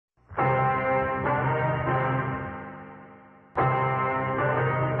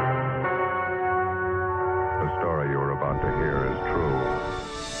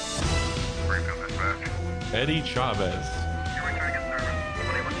Eddie Chavez,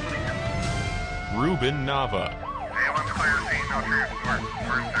 Ruben Nava,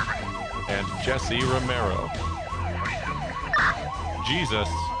 and Jesse Romero. Jesus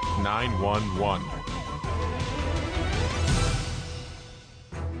 911.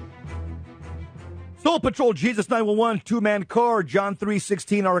 Soul Patrol, Jesus 911, two-man car, John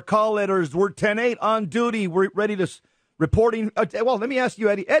 3:16. Our call letters, we're 10-8 on duty. We're ready to reporting. Well, let me ask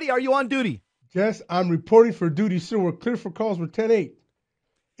you, Eddie. Eddie, are you on duty? Yes, I'm reporting for duty, sir. We're clear for calls. We're 10-8.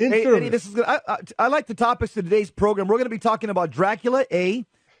 Hey, Eddie, this is good. I like the topics of today's program. We're going to be talking about Dracula, A.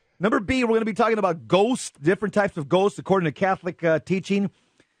 Number B, we're going to be talking about ghosts, different types of ghosts according to Catholic teaching.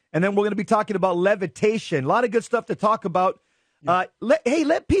 And then we're going to be talking about levitation. A lot of good stuff to talk about.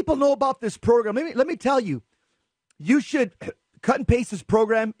 Let people know about this program. Let me tell you, you should cut and paste this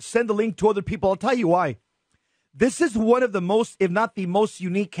program, send the link to other people. I'll tell you why. This is one of the most, if not the most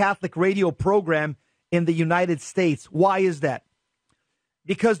unique Catholic radio program in the United States. Why is that?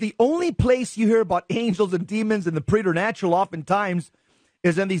 Because the only place you hear about angels and demons and the preternatural oftentimes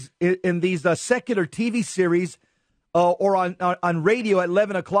is in these secular TV series or on radio at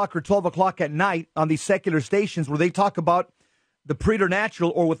 11 o'clock or 12 o'clock at night on these secular stations where they talk about the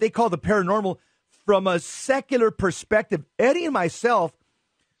preternatural or what they call the paranormal from a secular perspective. Eddie and myself,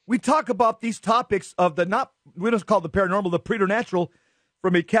 we talk about these topics of we don't call the paranormal, the preternatural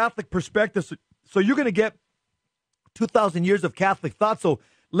from a Catholic perspective. So you're going to get 2,000 years of Catholic thought. So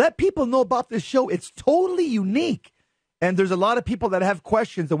let people know about this show. It's totally unique. And there's a lot of people that have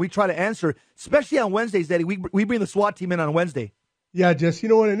questions that we try to answer, especially on Wednesdays, Eddie. We bring the SWAT team in on Wednesday. Yeah, Jess, you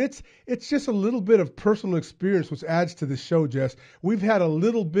know what, and it's just a little bit of personal experience which adds to the show, Jess. We've had a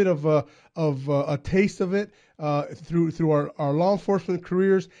little bit of a taste of it through our law enforcement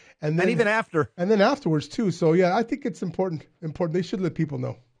careers, and even after, and then afterwards too. So yeah, I think it's important. They should let people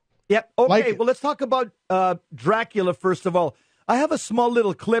know. Yep. Okay. Well, let's talk about Dracula first of all. I have a small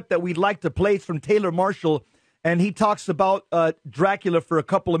little clip that we'd like to play. It's from Taylor Marshall, and he talks about Dracula for a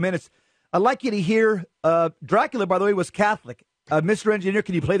couple of minutes. I'd like you to hear. Dracula, by the way, was Catholic. Mr. Engineer,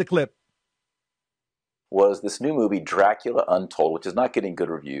 can you play the clip? Was this new movie, Dracula Untold, which is not getting good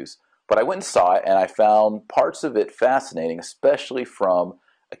reviews. But I went and saw it, and I found parts of it fascinating, especially from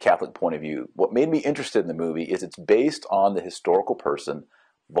a Catholic point of view. What made me interested in the movie is it's based on the historical person,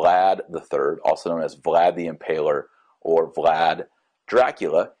 Vlad III, also known as Vlad the Impaler, or Vlad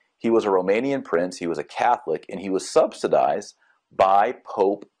Dracula. He was a Romanian prince, he was a Catholic, and he was subsidized by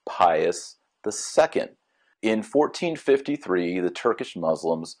Pope Pius II. In 1453, the Turkish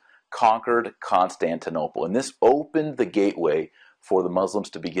Muslims conquered Constantinople, and this opened the gateway for the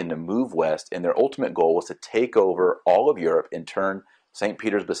Muslims to begin to move west, and their ultimate goal was to take over all of Europe and turn St.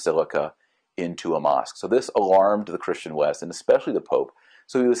 Peter's Basilica into a mosque. So this alarmed the Christian West, and especially the Pope.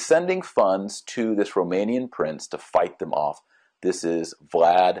 So he was sending funds to this Romanian prince to fight them off. This is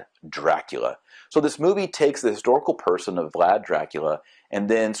Vlad Dracula. So this movie takes the historical person of Vlad Dracula and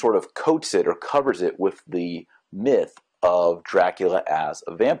then sort of coats it or covers it with the myth of Dracula as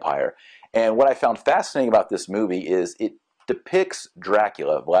a vampire. And what I found fascinating about this movie is it depicts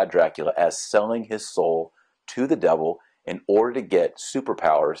Dracula, Vlad Dracula, as selling his soul to the devil in order to get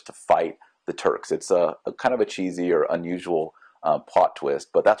superpowers to fight the Turks. It's a kind of a cheesy or unusual plot twist,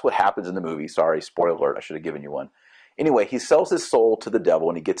 but that's what happens in the movie. Sorry, spoiler alert, I should have given you one. Anyway, he sells his soul to the devil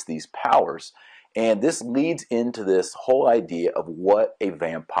and he gets these powers. And this leads into this whole idea of what a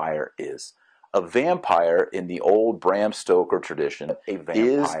vampire is. A vampire, in the old Bram Stoker tradition,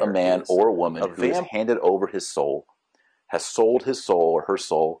 is a man or a woman who has handed over his soul, has sold his soul or her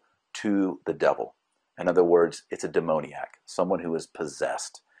soul to the devil. In other words, it's a demoniac, someone who is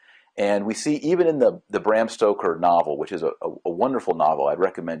possessed. And we see even in the Bram Stoker novel, which is a wonderful novel, I'd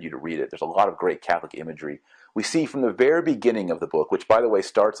recommend you to read it. There's a lot of great Catholic imagery. We see from the very beginning of the book, which, by the way,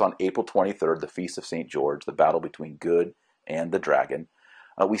 starts on April 23rd, the Feast of St. George, the battle between good and the dragon.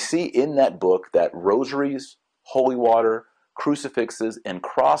 We see in that book that rosaries, holy water, crucifixes, and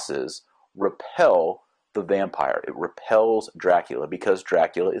crosses repel the vampire. It repels Dracula because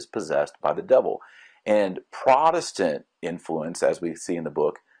Dracula is possessed by the devil. And Protestant influence, as we see in the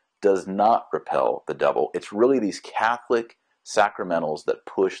book, does not repel the devil. It's really these Catholic sacramentals that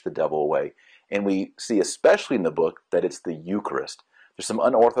push the devil away. And we see, especially in the book, that it's the Eucharist. There's some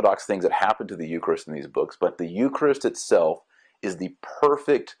unorthodox things that happen to the Eucharist in these books, but the Eucharist itself is the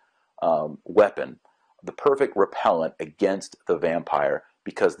perfect weapon, the perfect repellent against the vampire,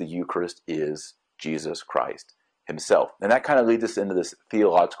 because the Eucharist is Jesus Christ himself. And that kind of leads us into this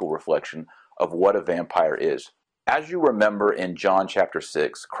theological reflection of what a vampire is. As you remember in John chapter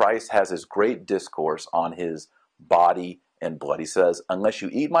 6, Christ has his great discourse on his body and blood. He says, "Unless you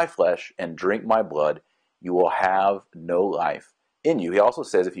eat my flesh and drink my blood, you will have no life in you. He also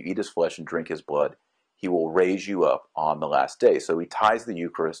says if you eat his flesh and drink his blood, he will raise you up on the last day. So he ties the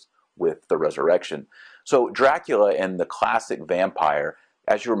Eucharist with the resurrection. So Dracula and the classic vampire,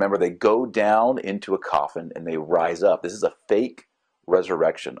 as you remember, they go down into a coffin and they rise up. This is a fake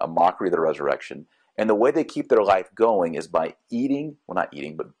resurrection, a mockery of the resurrection. And the way they keep their life going is by eating, well, not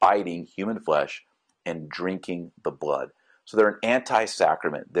eating, but biting human flesh and drinking the blood. So they're an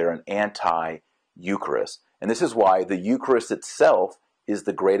anti-sacrament. They're an anti-Eucharist. And this is why the Eucharist itself is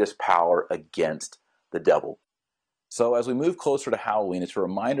the greatest power against the devil. So as we move closer to Halloween, it's a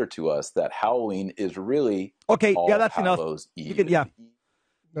reminder to us that Halloween is really All that's Hallows enough. Eve.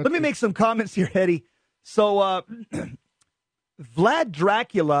 Let me make some comments here, Eddie. So Vlad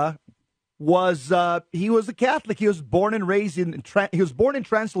Dracula was he was a Catholic. He was born and raised in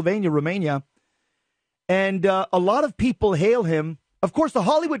Transylvania, Romania, and a lot of people hail him. Of course, the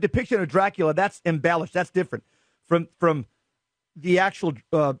Hollywood depiction of Dracula, that's embellished. That's different from the actual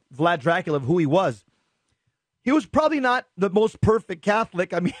Vlad Dracula of who he was. He was probably not the most perfect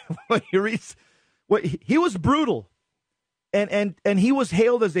Catholic. I mean, he was brutal, and he was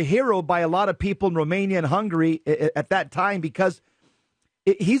hailed as a hero by a lot of people in Romania and Hungary at that time because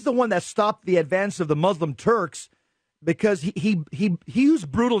he's the one that stopped the advance of the Muslim Turks because he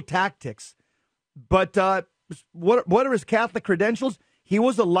used brutal tactics. But what are his Catholic credentials? He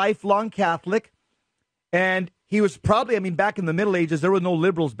was a lifelong Catholic, and he was probably, back in the Middle Ages, there were no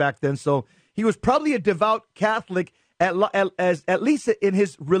liberals back then, so he was probably a devout Catholic, at least in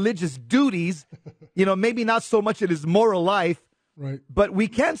his religious duties, maybe not so much in his moral life. Right. But we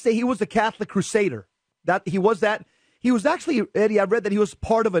can say he was a Catholic crusader. That he was that. He was actually, Eddie, I read that he was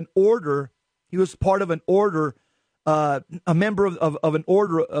part of an order. He was part of an order, a member of an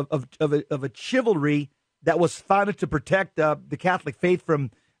order of a chivalry that was founded to protect the Catholic faith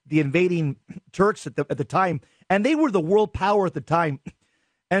from the invading Turks at the time. And they were the world power at the time.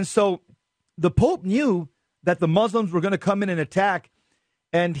 And so the Pope knew that the Muslims were going to come in and attack,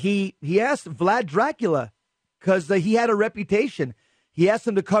 and he asked Vlad Dracula, because he had a reputation. He asked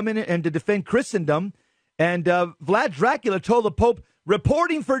him to come in and to defend Christendom, and Vlad Dracula told the Pope,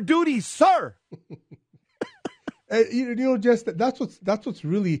 "Reporting for duty, sir." Just that's what's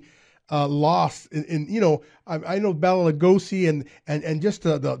really lost in I know Bela Lugosi and just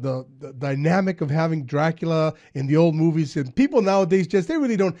the dynamic of having Dracula in the old movies, and people nowadays they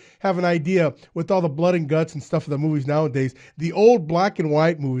really don't have an idea with all the blood and guts and stuff of the movies nowadays. The old black and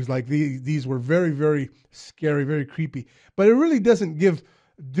white movies like these were very, very scary, very creepy, but it really doesn't give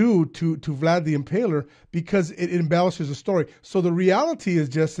due to Vlad the Impaler because it embellishes the story. So the reality is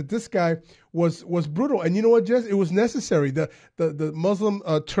just that this guy was brutal, and you know what, Jess? It was necessary. The Muslim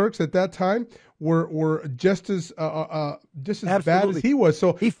Turks at that time were just as bad as he was.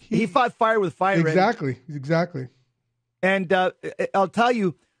 So he fought fire with fire. Exactly. And I'll tell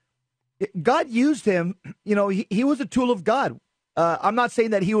you, God used him. He was a tool of God. I'm not saying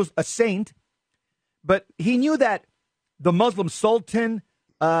that he was a saint, but he knew that the Muslim Sultan.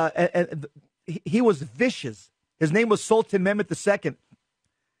 And he was vicious. His name was Sultan Mehmet II,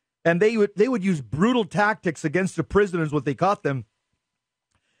 and they would use brutal tactics against the prisoners when they caught them.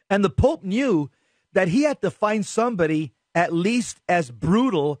 And the Pope knew that he had to find somebody at least as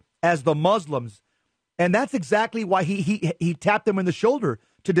brutal as the Muslims, and that's exactly why he tapped them in the shoulder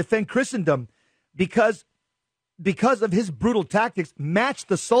to defend Christendom, because of his brutal tactics, matched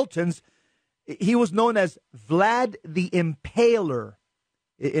the Sultans. He was known as Vlad the Impaler.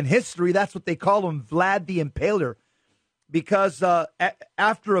 In history, that's what they call him, Vlad the Impaler, because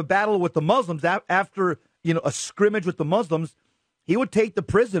after a battle with the Muslims, after a scrimmage with the Muslims, he would take the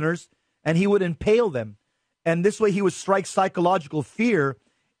prisoners and he would impale them, and this way he would strike psychological fear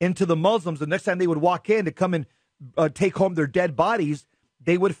into the Muslims. The next time they would walk in to come and take home their dead bodies,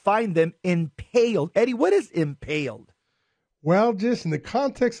 they would find them impaled. Eddie, what is impaled? Well, just in the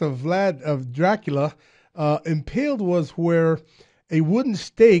context of Dracula, impaled was where a wooden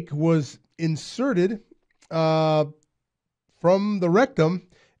stake was inserted from the rectum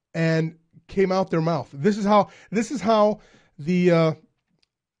and came out their mouth. This is how the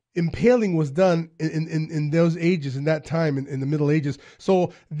impaling was done in those ages, in that time, in the Middle Ages.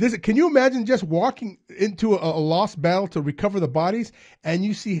 So can you imagine just walking into a lost battle to recover the bodies, and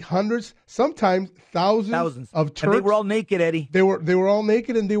you see hundreds, sometimes thousands of Turks. And they were all naked, Eddie. They were all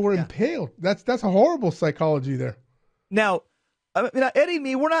naked, and they were impaled. That's a horrible psychology there. Now,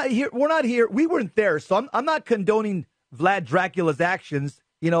 Eddie, we're not here. We weren't there, so I'm not condoning Vlad Dracula's actions.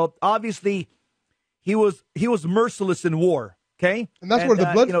 Obviously, he was merciless in war. Okay, and that's where the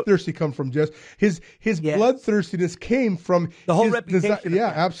bloodthirsty come from. Jess, his bloodthirstiness came from the whole reputation.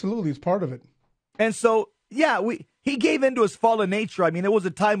 Absolutely, it's part of it. And so, yeah, he gave into his fallen nature. I mean, it was a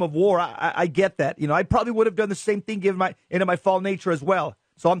time of war. I get that. You know, I probably would have done the same thing given into my fallen nature as well.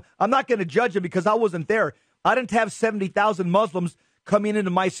 So I'm not going to judge him because I wasn't there. I didn't have 70,000 Muslims coming into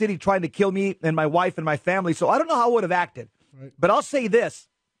my city trying to kill me and my wife and my family. So I don't know how I would have acted. Right. But I'll say this.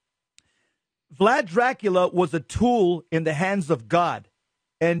 Vlad Dracula was a tool in the hands of God.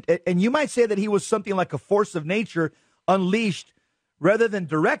 And you might say that he was something like a force of nature unleashed rather than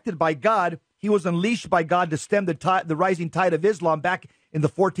directed by God. He was unleashed by God to stem the rising tide of Islam back in the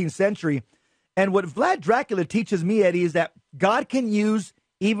 14th century. And what Vlad Dracula teaches me, Eddie, is that God can use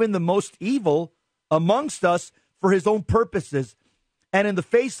even the most evil amongst us for his own purposes. And in the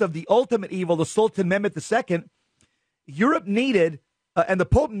face of the ultimate evil, the Sultan Mehmed II, Europe needed, and the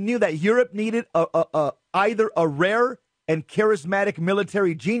Pope knew that Europe needed either a rare and charismatic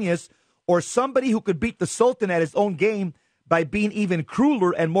military genius or somebody who could beat the Sultan at his own game by being even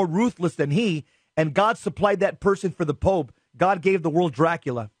crueler and more ruthless than he. And God supplied that person for the Pope. God gave the world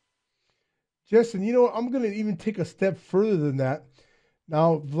Dracula. Justin, you know, I'm going to even take a step further than that.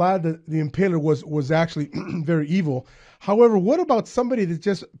 Now, Vlad the Impaler was actually very evil. However, what about somebody that's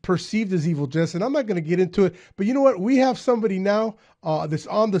just perceived as evil, Justin? I'm not going to get into it, but you know what? We have somebody now that's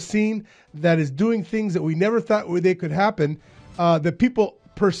on the scene that is doing things that we never thought they could happen, that people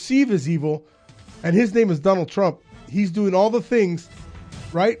perceive as evil, and his name is Donald Trump. He's doing all the things,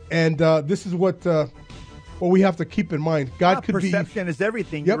 right? And this is what we have to keep in mind. Perception is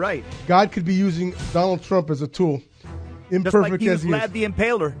everything. Yep, you're right. God could be using Donald Trump as a tool. Imperfect just like as he Vlad is. the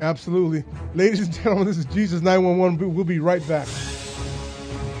Impaler. Absolutely. Ladies and gentlemen, this is Jesus 911. We'll be right back.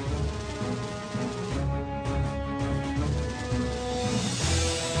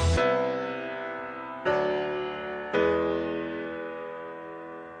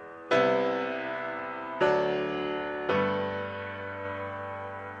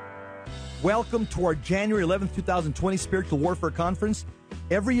 Welcome to our January 11th, 2020 Spiritual Warfare Conference.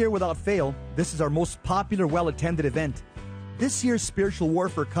 Every year without fail, this is our most popular, well-attended event. This year's Spiritual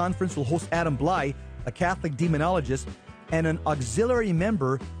Warfare Conference will host Adam Bly, a Catholic demonologist, and an auxiliary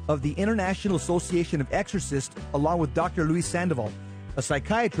member of the International Association of Exorcists, along with Dr. Luis Sandoval, a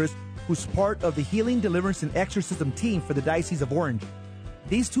psychiatrist who's part of the Healing, Deliverance, and Exorcism team for the Diocese of Orange.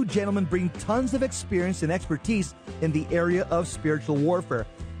 These two gentlemen bring tons of experience and expertise in the area of spiritual warfare.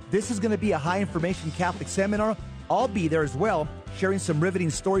 This is going to be a high-information Catholic seminar. I'll be there as well, sharing some riveting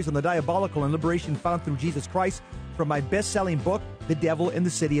stories on the diabolical and liberation found through Jesus Christ from my best-selling book, The Devil in the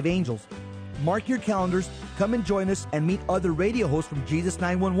City of Angels. Mark your calendars, come and join us, and meet other radio hosts from Jesus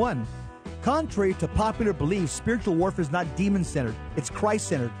 911. Contrary to popular belief, spiritual warfare is not demon-centered, it's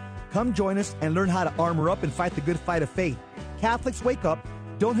Christ-centered. Come join us and learn how to armor up and fight the good fight of faith. Catholics, wake up.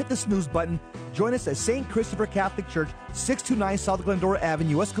 Don't hit the snooze button. Join us at St. Christopher Catholic Church, 629 South Glendora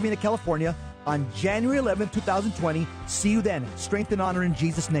Avenue, West Covina, California, on January 11, 2020. See you then. Strength and honor in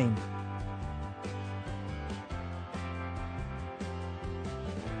Jesus' name.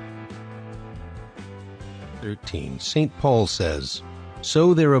 St. Paul says,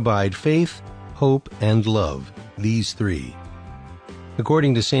 "So there abide faith, hope, and love, these three."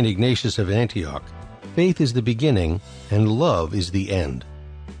 According to St. Ignatius of Antioch, faith is the beginning and love is the end.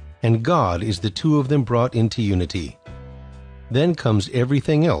 And God is the two of them brought into unity. Then comes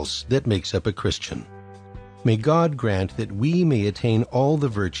everything else that makes up a Christian. May God grant that we may attain all the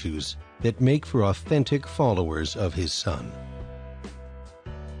virtues that make for authentic followers of His Son.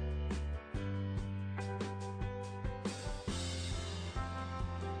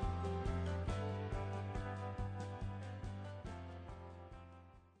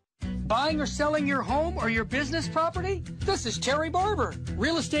 Buying or selling your home or your business property? This is Terry Barber.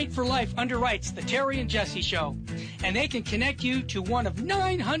 Real Estate for Life underwrites the Terry and Jesse Show, and they can connect you to one of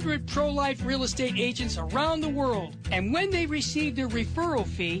 900 pro-life real estate agents around the world. And when they receive their referral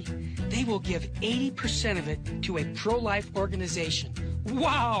fee, they will give 80% of it to a pro-life organization.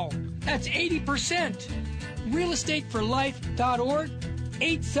 Wow, that's 80%. realestateforlife.org,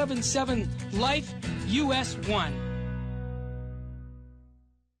 877-LIFE, US 1.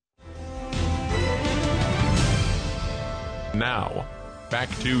 Now, back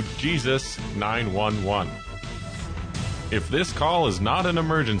to Jesus 911. If this call is not an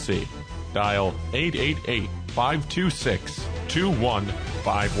emergency, dial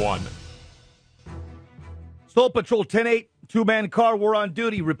 888-526-2151. Soul Patrol 10-8, two-man car, we're on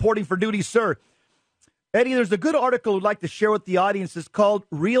duty, reporting for duty, sir. Eddie, there's a good article I'd like to share with the audience. It's called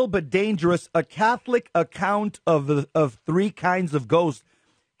Real But Dangerous, a Catholic Account of Three Kinds of Ghosts.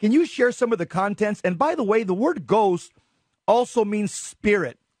 Can you share some of the contents? And by the way, the word ghost also means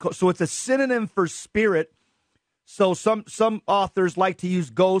spirit. So it's a synonym for spirit. So some authors like to use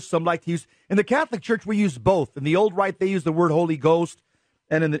ghosts, some like to use... In the Catholic Church, we use both. In the old rite, they use the word Holy Ghost,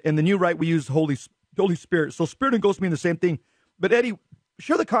 and in the new rite, we use Holy Spirit. So spirit and ghost mean the same thing. But Eddie,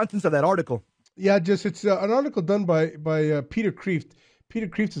 share the contents of that article. Yeah, just it's an article done by Peter Kreeft. Peter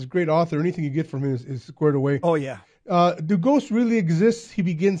Kreeft is a great author. Anything you get from him is squared away. Oh, yeah. Do ghosts really exist? He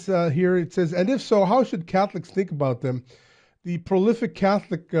begins here. It says, and if so, how should Catholics think about them? The prolific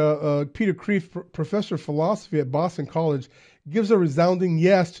Catholic Peter Kreeft, professor of philosophy at Boston College, gives a resounding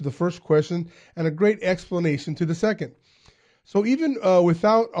yes to the first question and a great explanation to the second. So even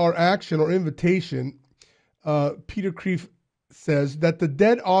without our action or invitation, Peter Kreeft says that the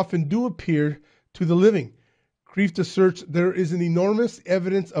dead often do appear to the living. Kreeft asserts there is an enormous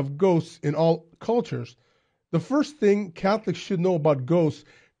evidence of ghosts in all cultures. The first thing Catholics should know about ghosts,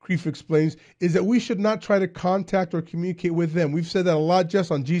 Kreeft explains, is that we should not try to contact or communicate with them. We've said that a lot,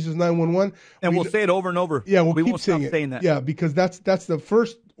 Jess, on Jesus 911. And we'll say it over and over. Yeah, we won't stop saying that. Yeah, because that's the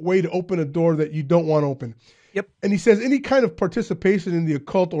first way to open a door that you don't want open. Yep. And he says any kind of participation in the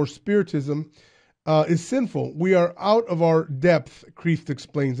occult or spiritism is sinful. We are out of our depth, Kreeft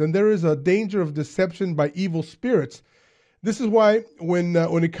explains, and there is a danger of deception by evil spirits. This is why when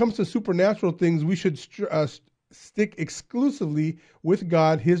it comes to supernatural things, we should stick exclusively with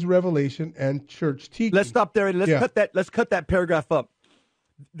God, His revelation, and church teaching. Let's stop there and let's cut that paragraph up.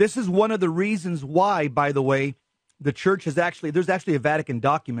 This is one of the reasons why, by the way, the church there's actually a Vatican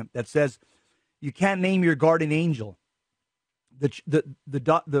document that says you can't name your guardian angel.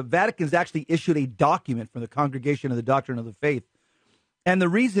 The Vatican's actually issued a document from the Congregation of the Doctrine of the Faith. And the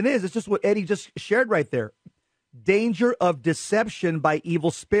reason is, it's just what Eddie just shared right there. Danger of deception by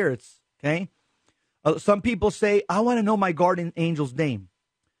evil spirits, okay? Some people say, I want to know my guardian angel's name.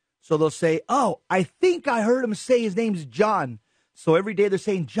 So they'll say, oh, I think I heard him say his name's John. So every day they're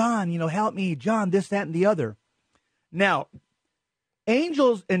saying, John, help me, John, this, that, and the other. Now,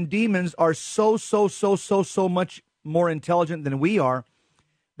 angels and demons are so much more intelligent than we are,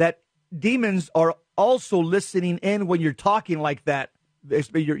 that demons are also listening in when you're talking like that.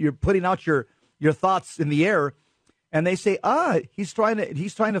 You're putting out your thoughts in the air, and they say, he's trying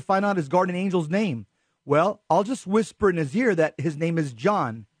to find out his guardian angel's name. Well, I'll just whisper in his ear that his name is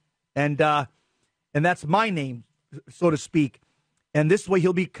John, and that's my name, so to speak. And this way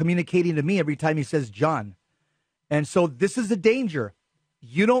he'll be communicating to me every time he says John. And so this is the danger.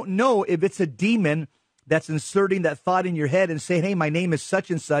 You don't know if it's a demon that's inserting that thought in your head and saying, hey, my name is such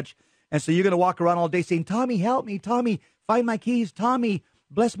and such. And so you're going to walk around all day saying, Tommy, help me. Tommy, find my keys. Tommy,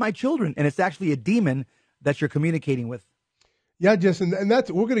 bless my children. And it's actually a demon that you're communicating with. Yeah, Jess, and that's,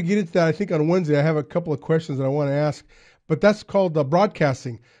 we're going to get into that, I think, on Wednesday. I have a couple of questions that I want to ask, but that's called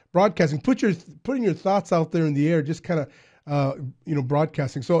broadcasting. Putting your thoughts out there in the air, just kind of,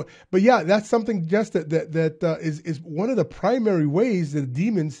 broadcasting. So, but yeah, that's something, Jess, that is one of the primary ways that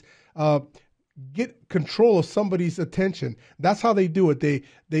demons get control of somebody's attention. That's how they do it. They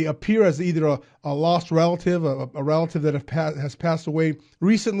appear as either a lost relative, a relative that has passed away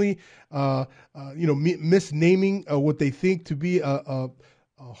recently, misnaming what they think to be a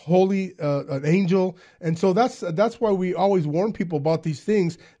holy an angel. And so that's why we always warn people about these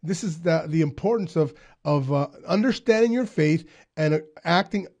things. This is the importance of understanding your faith and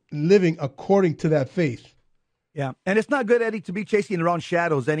living according to that faith. Yeah, and it's not good, Eddie, to be chasing around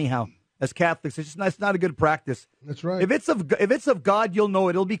shadows it's Catholics. It's not a good practice. That's right. If it's of God, you'll know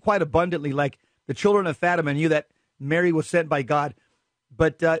it. It'll be quite abundantly, like the children of Fatima knew that Mary was sent by God.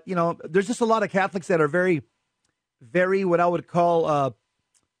 But there's just a lot of Catholics that are very, very what I would call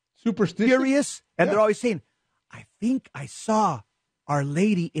superstitious, curious, and they're always saying, "I think I saw Our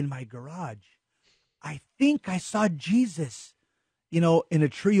Lady in my garage. I think I saw Jesus, in a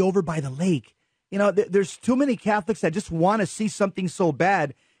tree over by the lake." There's too many Catholics that just want to see something so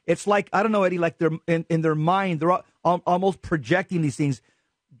bad. It's like, I don't know, Eddie, like they're in their mind, they're almost projecting these things.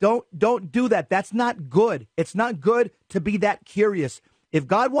 Don't do that. That's not good. It's not good to be that curious. If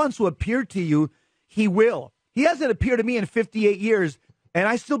God wants to appear to you, He will. He hasn't appeared to me in 58 years, and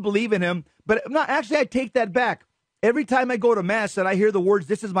I still believe in Him. But I take that back. Every time I go to Mass and I hear the words,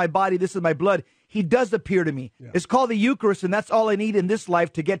 this is my body, this is my blood, He does appear to me. Yeah. It's called the Eucharist, and that's all I need in this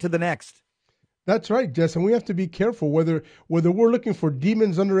life to get to the next. That's right, Jess, and we have to be careful whether we're looking for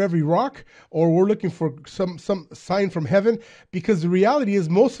demons under every rock or we're looking for some sign from heaven, because the reality is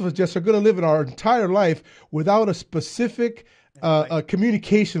most of us, Jess, are going to live in our entire life without a specific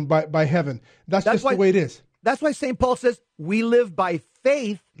communication by heaven. That's just the way it is. That's why St. Paul says we live by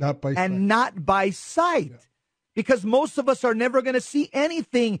faith not by sight, because most of us are never going to see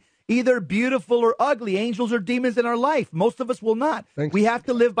anything either beautiful or ugly, angels or demons in our life. Most of us will not. We have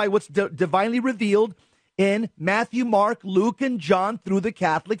to live by what's divinely revealed in Matthew, Mark, Luke, and John through the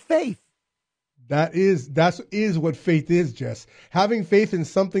Catholic faith. That is what faith is, Jess. Having faith in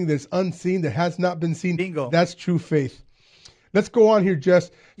something that's unseen, that has not been seen. Bingo. That's true faith. Let's go on here,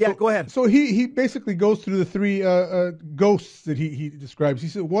 Jess. Yeah, go ahead. So he basically goes through the three ghosts that he describes. He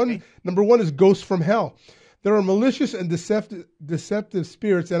said number one is ghosts from hell. There are malicious and deceptive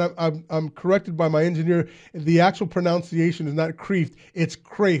spirits, and I'm corrected by my engineer. The actual pronunciation is not Kreeft, it's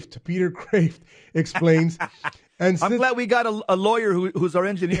Kraft. Peter Kraft explains. And I'm glad we got a lawyer who's our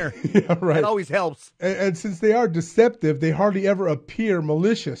engineer. Yeah, right. It always helps. And since they are deceptive, they hardly ever appear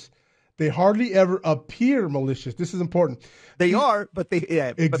malicious. This is important. They are, but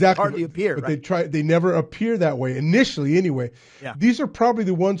exactly. But they hardly appear. But right? they never appear that way initially. Anyway, Yeah. These are probably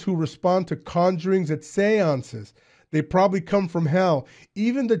the ones who respond to conjurings at seances. They probably come from hell.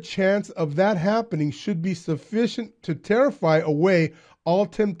 Even the chance of that happening should be sufficient to terrify away all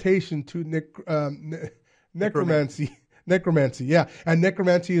temptation to necromancy. Necromancy, yeah, and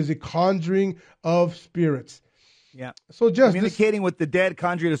necromancy is a conjuring of spirits. Yeah. So just communicating with the dead,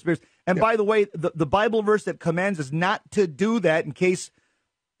 conjuring of spirits. And by the way, the Bible verse that commands us not to do that, in case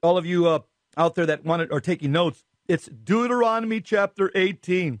all of you out there that want it are taking notes, it's Deuteronomy chapter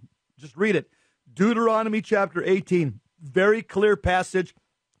 18. Just read it. Deuteronomy chapter 18. Very clear passage.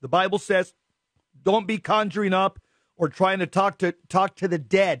 The Bible says, don't be conjuring up or trying to talk to the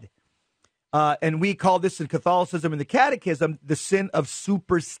dead. And we call this in Catholicism and the Catechism the sin of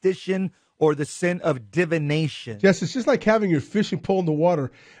superstition or the sin of divination. Yes, it's just like having your fishing pole in the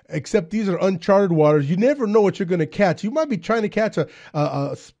water, except these are uncharted waters. You never know what you're going to catch. You might be trying to catch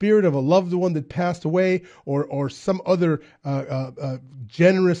a spirit of a loved one that passed away, or some other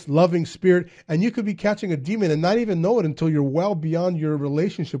generous, loving spirit, and you could be catching a demon and not even know it until you're well beyond your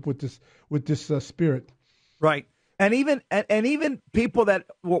relationship with this spirit. Right. And even people that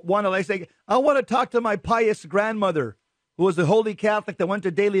want to say, I want to talk to my pious grandmother, who was a holy Catholic that went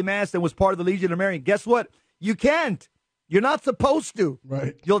to daily mass and was part of the Legion of Mary. Guess what? You can't. You're not supposed to.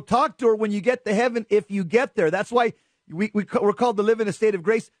 Right. You'll talk to her when you get to heaven if you get there. That's why we're called to live in a state of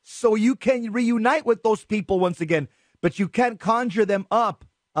grace, so you can reunite with those people once again. But you can't conjure them up.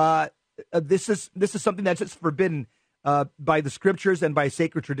 This is something that's just forbidden by the scriptures and by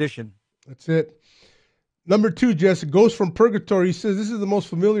sacred tradition. That's it. Number two, Jess, ghosts from purgatory. He says this is the most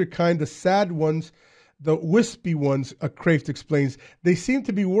familiar kind, the sad ones, the wispy ones, Kraft explains. They seem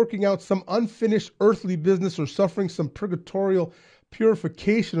to be working out some unfinished earthly business or suffering some purgatorial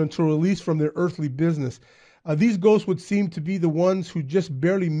purification until released from their earthly business. These ghosts would seem to be the ones who just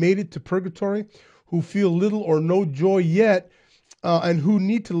barely made it to purgatory, who feel little or no joy yet, and who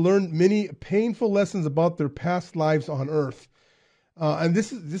need to learn many painful lessons about their past lives on earth. And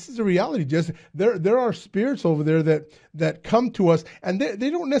this is a reality, Jess. There are spirits over there that come to us, and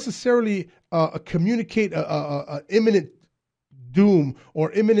they don't necessarily communicate a imminent doom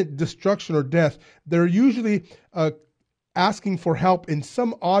or imminent destruction or death. They're usually asking for help in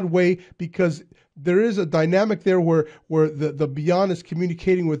some odd way, because there is a dynamic there where the beyond is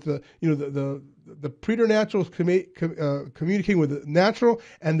communicating with the preternatural is communicating with the natural,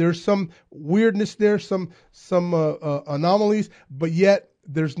 and there's some weirdness there, some anomalies, but yet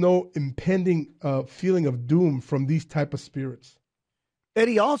there's no impending feeling of doom from these type of spirits.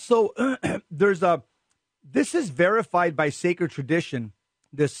 Eddie, also, this is verified by sacred tradition.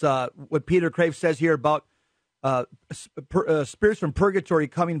 This what Peter Kraft says here about spirits from purgatory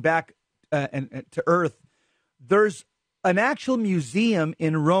coming back and to earth. There's an actual museum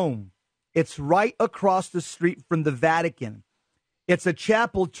in Rome. It's right across the street from the Vatican. It's a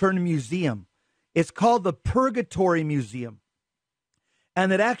chapel turned museum. It's called the Purgatory Museum.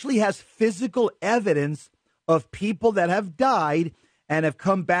 And it actually has physical evidence of people that have died and have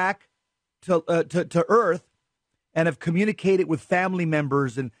come back to earth and have communicated with family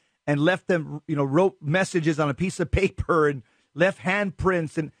members and left them, wrote messages on a piece of paper and left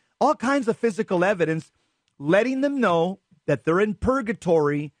handprints and all kinds of physical evidence, letting them know that they're in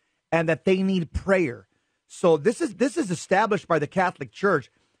purgatory and that they need prayer. So this is established by the Catholic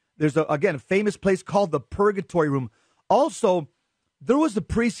Church. There's a famous place called the Purgatory Room. Also, there was a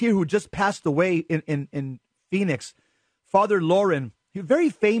priest here who just passed away in Phoenix, Father Lauren. He was very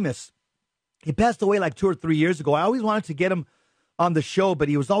famous. He passed away like 2 or 3 years ago. I always wanted to get him on the show, but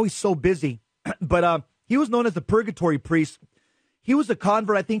he was always so busy. But he was known as the Purgatory Priest. He was a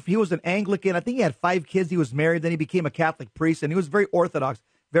convert. I think he was an Anglican. I think he had 5 kids. He was married. Then he became a Catholic priest, and he was very orthodox,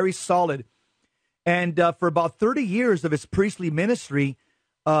 very solid. And for about 30 years of his priestly ministry,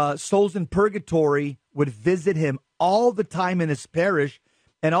 souls in purgatory would visit him all the time in his parish,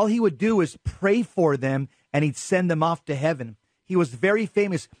 and all he would do is pray for them, and he'd send them off to heaven. He was very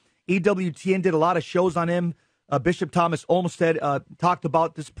famous. EWTN did a lot of shows on him. Bishop Thomas Olmsted talked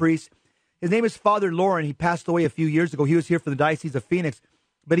about this priest. His name is Father Lauren. He passed away a few years ago. He was here for the Diocese of Phoenix,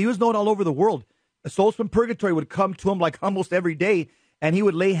 but he was known all over the world. Souls from Purgatory would come to him like almost every day, and he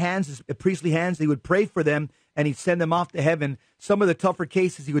would lay hands, priestly hands. He would pray for them, and he'd send them off to heaven. Some of the tougher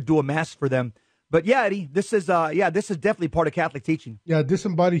cases, he would do a mass for them. But yeah, Eddie, this is definitely part of Catholic teaching. Yeah,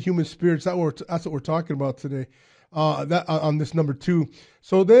 disembodied human spirits. That's what we're talking about today. On this number 2.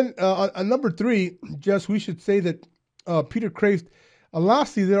 So then on number 3, Jess, we should say that Peter Kreeft.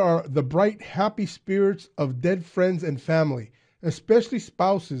 Lastly, there are the bright, happy spirits of dead friends and family, especially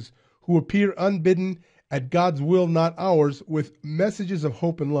spouses who appear unbidden at God's will, not ours, with messages of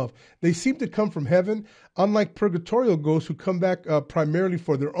hope and love. They seem to come from heaven. Unlike purgatorial ghosts who come back primarily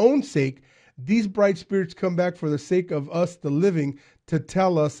for their own sake, these bright spirits come back for the sake of us, the living, to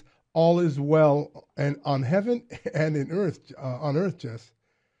tell us all is well and on heaven and on earth, Jess.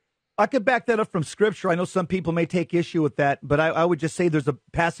 I could back that up from Scripture. I know some people may take issue with that, but I would just say there's a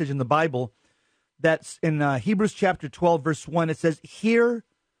passage in the Bible that's in Hebrews chapter 12, verse 1. It says, here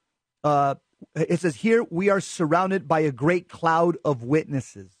we are surrounded by a great cloud of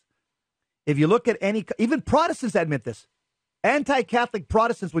witnesses. If you look at even Protestants admit this. Anti-Catholic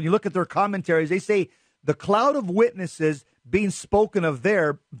Protestants, when you look at their commentaries, they say the cloud of witnesses being spoken of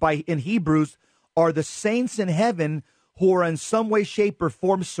there in Hebrews are the saints in heaven who are in some way, shape, or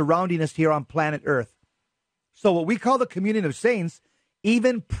form surrounding us here on planet Earth. So what we call the communion of saints,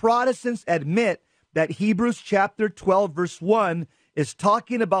 even Protestants admit that Hebrews chapter 12, verse 1 is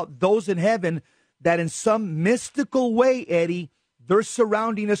talking about those in heaven that in some mystical way, Eddie, they're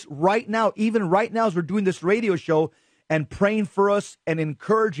surrounding us right now, even right now as we're doing this radio show and praying for us and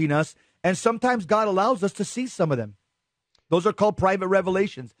encouraging us. And sometimes God allows us to see some of them. Those are called private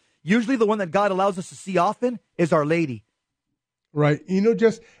revelations. Usually the one that God allows us to see often is Our Lady. Right.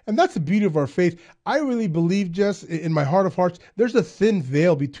 Jess, and that's the beauty of our faith. I really believe, Jess, in my heart of hearts, there's a thin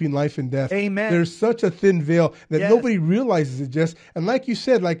veil between life and death. Amen. There's such a thin veil that nobody realizes it, Jess. And like you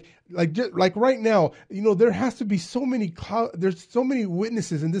said, like right now, there has to be there's so many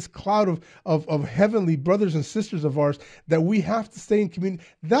witnesses in this cloud of heavenly brothers and sisters of ours that we have to stay in community.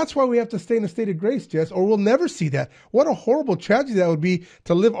 That's why we have to stay in a state of grace, Jess, or we'll never see that. What a horrible tragedy that would be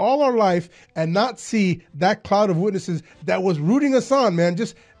to live all our life and not see that cloud of witnesses that was rooting us on, man,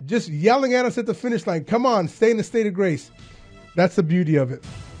 just yelling at us at the finish line. Come on, stay in a state of grace. That's the beauty of it.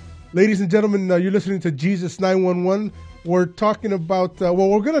 Ladies and gentlemen, you're listening to Jesus 911. We're talking about,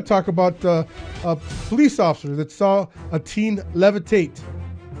 we're going to talk about a police officer that saw a teen levitate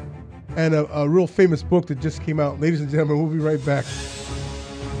and a real famous book that just came out. Ladies and gentlemen, we'll be right back.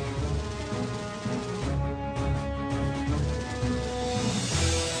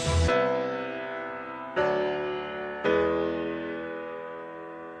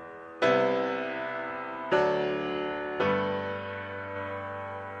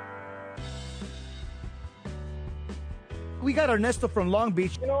 We got Ernesto from Long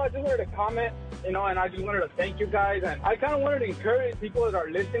Beach. I just wanted to comment, and I just wanted to thank you guys. And I kind of wanted to encourage people that are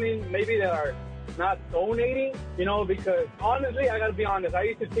listening, maybe that are not donating, because honestly, I got to be honest, I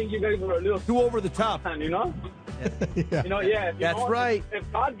used to think you guys were a little too over the top. Yeah. That's right. If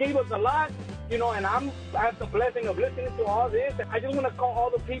God gave us a lot, and I have the blessing of listening to all this, and I just want to call all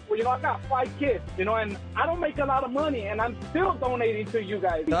the people, I've got 5 kids, and I don't make a lot of money, and I'm still donating to you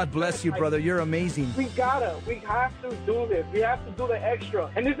guys. God bless you, brother. You're amazing. We have to do this. We have to do the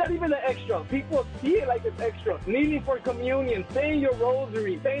extra. And it's not even the extra. People see it like it's extra. Kneeling for communion, saying your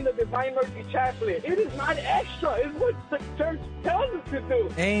rosary, saying the Divine Mercy Chaplet. It is not extra. It's what the church tells us to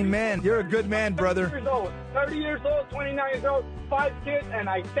do. Amen. You're a good man, brother. 30 years old, 29 years old, 5 kids, and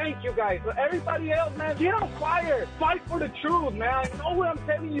I thank you guys. But everybody else, man, get on fire. Fight for the truth, man. I know what I'm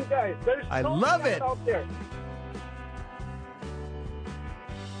telling you guys. There's I love it out there.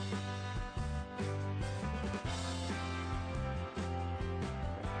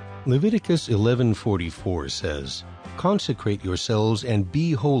 Leviticus 11:44 says, "Consecrate yourselves and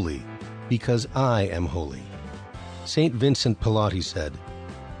be holy, because I am holy." St. Vincent Pallotti said,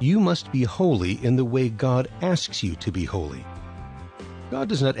 "You must be holy in the way God asks you to be holy." God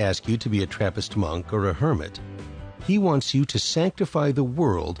does not ask you to be a Trappist monk or a hermit. He wants you to sanctify the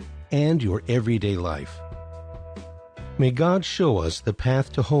world and your everyday life. May God show us the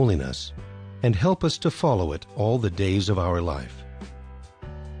path to holiness and help us to follow it all the days of our life.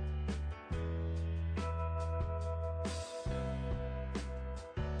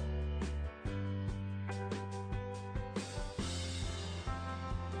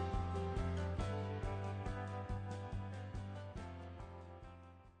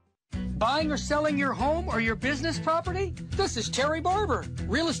 Buying or selling your home or your business property? This is Terry Barber.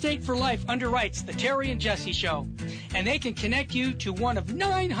 Real Estate for Life underwrites the Terry and Jesse Show. And they can connect you to one of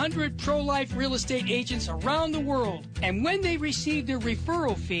 900 pro-life real estate agents around the world. And when they receive their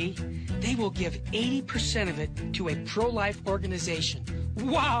referral fee, they will give 80% of it to a pro-life organization.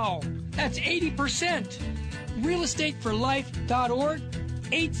 Wow, that's 80%. realestateforlife.org,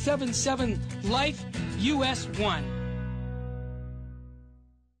 877-LIFE, US 1.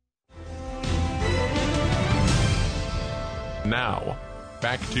 Now,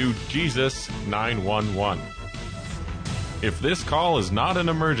 back to Jesus 911. If this call is not an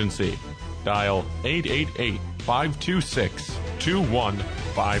emergency, dial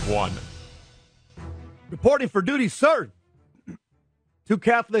 888-526-2151. Reporting for duty, sir. Two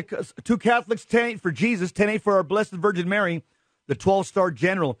Catholics, 10-8 for Jesus, 10-8 for our Blessed Virgin Mary, the 12-star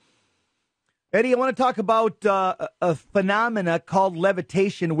general. Eddie, I want to talk about a phenomena called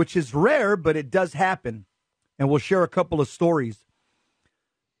levitation, which is rare, but it does happen. And we'll share a couple of stories.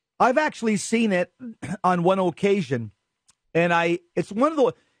 I've actually seen it on one occasion, and it's one of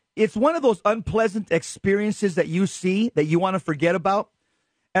those unpleasant experiences that you see that you want to forget about.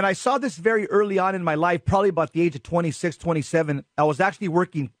 And I saw this very early on in my life, probably about the age of 26, 27. I was actually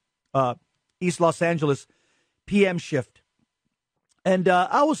working East Los Angeles PM shift. And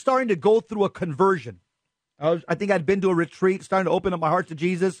I was starting to go through a conversion. I think I'd been to a retreat, starting to open up my heart to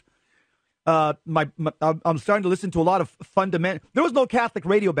Jesus. I'm starting to listen to a lot of fundamental. There was no Catholic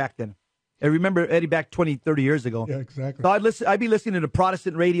radio back then. I remember, Eddie, back 20, 30 years ago. Yeah, exactly. So I'd be listening to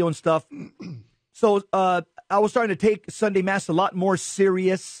Protestant radio and stuff. So I was starting to take Sunday Mass a lot more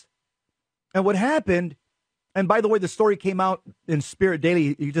serious. And what happened, and by the way, the story came out in Spirit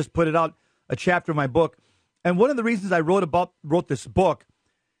Daily. You just put it out, a chapter of my book. And one of the reasons I wrote this book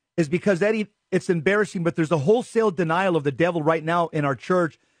is because, Eddie, it's embarrassing, but there's a wholesale denial of the devil right now in our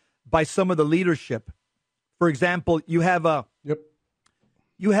church by some of the leadership. For example, you have the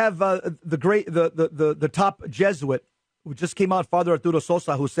top Jesuit who just came out, Father Arturo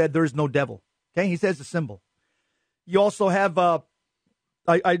Sosa, who said there is no devil. Okay, he says a symbol. You also have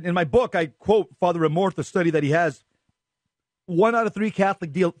in my book I quote Father Amorth, the study that he has. 1 out of 3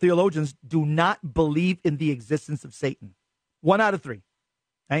 Catholic theologians do not believe in the existence of Satan. 1 out of 3.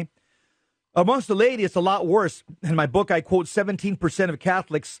 Okay. Amongst the laity, it's a lot worse. In my book, I quote 17% of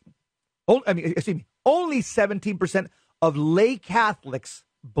Catholics. Only 17% of lay Catholics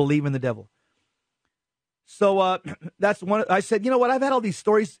believe in the devil. So that's one. I said, you know what? I've had all these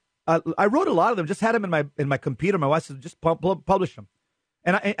stories. I wrote a lot of them. Just had them in my computer. My wife said, just publish them.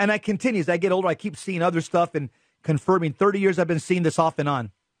 And I continue as I get older. I keep seeing other stuff and confirming. 30 years I've been seeing this off and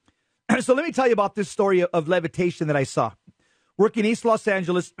on. So let me tell you about this story of levitation that I saw. Working East Los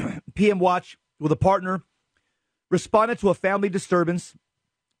Angeles, PM watch with a partner, responded to a family disturbance,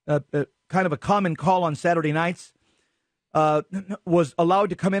 kind of a common call on Saturday nights. Was allowed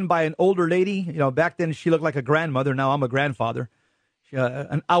to come in by an older lady. You know, back then she looked like a grandmother. Now I'm a grandfather.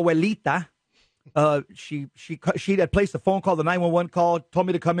 An abuelita. She had placed a phone call, the 911 call, told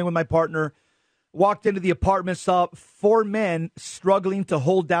me to come in with my partner. Walked into the apartment, saw 4 men struggling to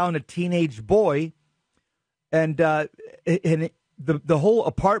hold down a teenage boy. And the whole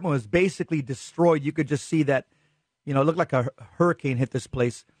apartment was basically destroyed. You could just see that, you know, it looked like a hurricane hit this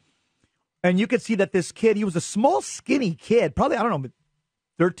place. And you could see that this kid, he was a small, skinny kid, probably,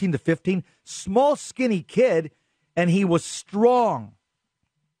 13 to 15, small, skinny kid, and he was strong.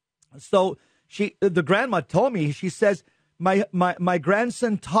 So the grandma told me, she says, my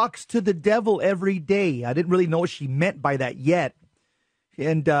grandson talks to the devil every day. I didn't really know what she meant by that yet.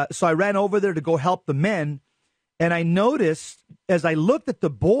 And so I ran over there to go help the men. And I noticed, as I looked at the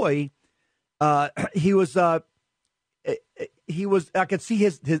boy, he was, I could see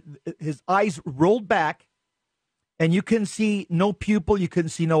his eyes rolled back, and you couldn't see no pupil, you couldn't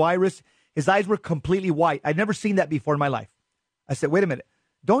see no iris. His eyes were completely white. I'd never seen that before in my life. I said, wait a minute.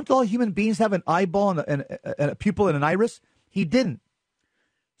 Don't all human beings have an eyeball and a pupil and an iris? He didn't.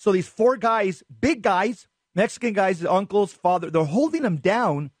 So these 4 guys, big guys, Mexican guys, his uncles, father, they're holding him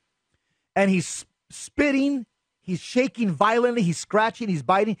down, and he's spitting, he's shaking violently, he's scratching, he's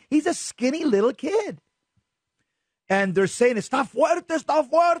biting. He's a skinny little kid. And they're saying, está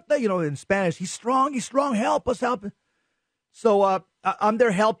fuerte, you know, in Spanish. He's strong, help us, help us. So I'm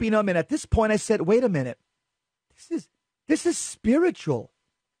there helping him, and at this point I said, wait a minute. This is spiritual.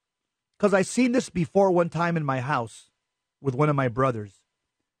 Because I seen this before one time in my house with one of my brothers,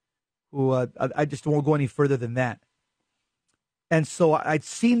 who I just won't go any further than that. And so I'd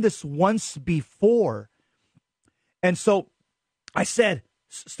seen this once before. And so I said,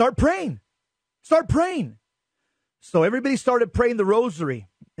 start praying. Start praying. So everybody started praying the rosary.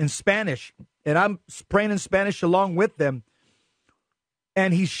 in Spanish, and I'm praying in Spanish along with them.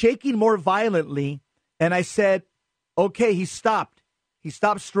 And he's shaking more violently. And I said, okay, he stopped. He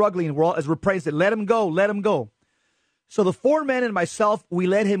stopped struggling. As we're praying, I said, let him go, let him go. So the 4 men and myself, we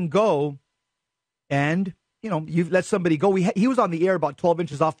let him go. And, you let somebody go. He was on the air about 12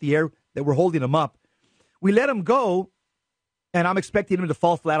 inches off the air that we're holding him up. We let him go, and I'm expecting him to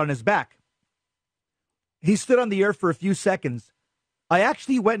fall flat on his back. He stood on the air for a few seconds. I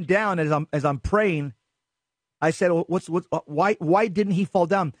actually went down as I'm praying. I said, why didn't he fall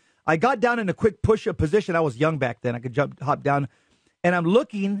down? I got down in a quick push-up position. I was young back then. I could hop down. And I'm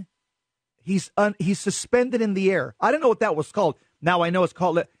looking. He's suspended in the air. I don't know what that was called. Now I know it's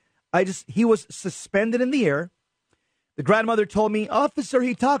called. He was suspended in the air. The grandmother told me, officer,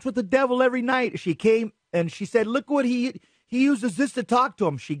 he talks with the devil every night. She came and she said, look what he uses this to talk to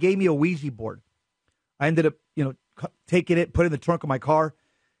him. She gave me a Ouija board. I ended up, taking it, putting it in the trunk of my car,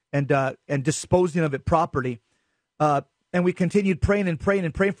 and disposing of it properly. And we continued praying and praying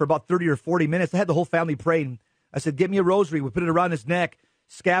and praying for about 30 or 40 minutes. I had the whole family praying. I said, get me a rosary. We put it around his neck,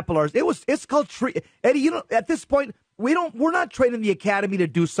 scapulars. It's called Eddie, at this point, we're not trained in the academy to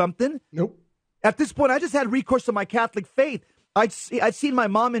do something. Nope. At this point, I just had recourse to my Catholic faith. I'd seen my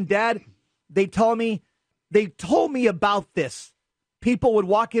mom and dad. They told me about this. People would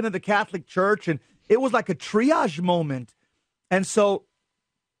walk into the Catholic church, and it was like a triage moment. And so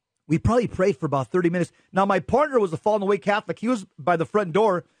we probably prayed for about 30 minutes. Now, my partner was a fallen away Catholic. He was by the front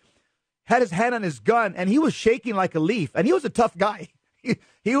door, had his hand on his gun, and he was shaking like a leaf. And he was a tough guy.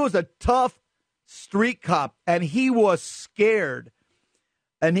 He was a tough street cop, and he was scared.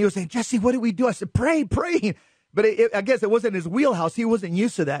 And he was saying, Jesse, what do we do? I said, pray. But I guess it wasn't his wheelhouse. He wasn't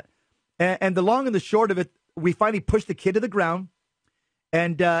used to that. And the long and the short of it, we finally pushed the kid to the ground,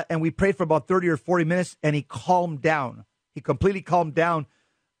 and we prayed for about 30 or 40 minutes, and he calmed down. He completely calmed down.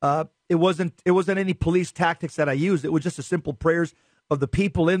 It wasn't any police tactics that I used. It was just the simple prayers of the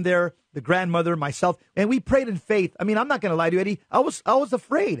people in there, the grandmother, myself, and we prayed in faith. I mean, I'm not going to lie to you, Eddie. I was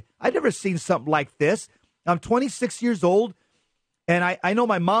afraid. I'd never seen something like this. I'm 26 years old, and I know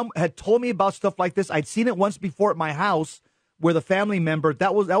my mom had told me about stuff like this. I'd seen it once before at my house with a family member.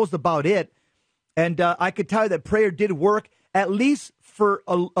 That was about it. And I could tell you that prayer did work, at least for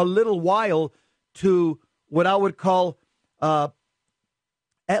a little while, to what I would call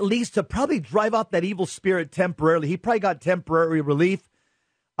at least to probably drive out that evil spirit temporarily. He probably got temporary relief.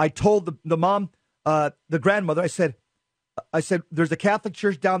 I told the mom, the grandmother, I said, there's a Catholic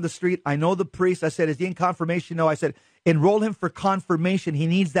church down the street. I know the priest. I said, is he in confirmation? No. I said, enroll him for confirmation. He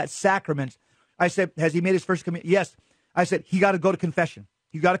needs that sacrament. I said, has he made his first communion? Yes. I said, he got to go to confession.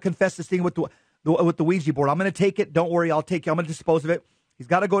 You got to confess this thing with the Ouija board. I'm going to take it. Don't worry. I'll take it. I'm going to dispose of it. He's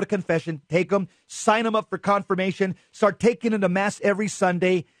got to go to confession. Take him. Sign him up for confirmation. Start taking him to mass every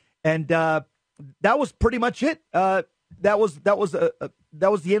Sunday. And that was pretty much it. That was the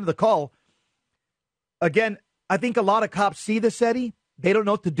end of the call. Again, I think a lot of cops see this, Eddie. They don't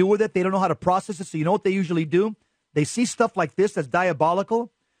know what to do with it. They don't know how to process it. So you know what they usually do? They see stuff like this that's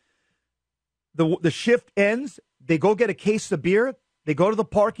diabolical. The shift ends. They go get a case of beer. They go to the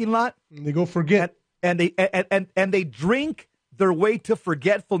parking lot. And they go forget. And they drink their way to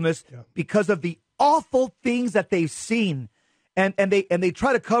forgetfulness because of the awful things that they've seen. And they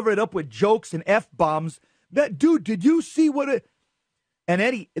try to cover it up with jokes and F-bombs. That dude, did you see what it? And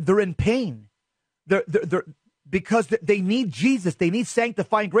Eddie, they're in pain. They're because they need Jesus. They need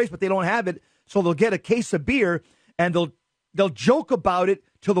sanctifying grace, but they don't have it. So they'll get a case of beer and they'll joke about it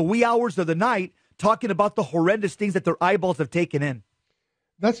till the wee hours of the night, talking about the horrendous things that their eyeballs have taken in.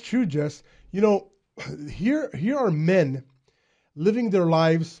 That's true, Jess. You know, here are men living their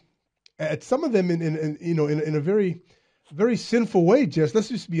lives, at some of them in a very, very sinful way, Jess. Let's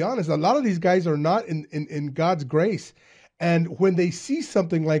just be honest. A lot of these guys are not in God's grace. And when they see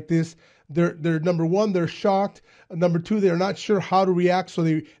something like this, they're number one, they're shocked. Number two, they're not sure how to react, so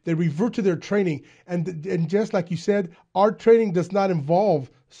they revert to their training. And just like you said, our training does not involve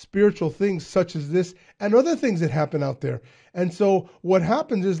spiritual things such as this and other things that happen out there. And so what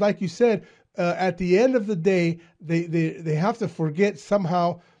happens is, like you said, at the end of the day, they have to forget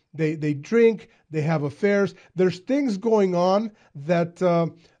somehow. They drink, they have affairs. There's things going on that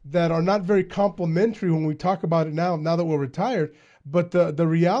are not very complimentary when we talk about it now that we're retired. But the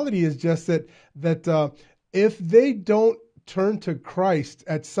reality is just that if they don't turn to Christ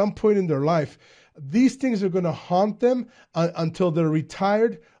at some point in their life, these things are going to haunt them until they're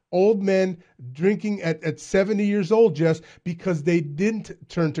retired old men drinking at 70 years old, Jess, because they didn't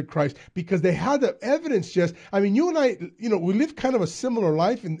turn to Christ, because they had the evidence, Jess. I mean, you and I, we lived kind of a similar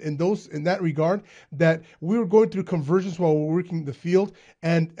life in that regard, that we were going through conversions while we were working the field.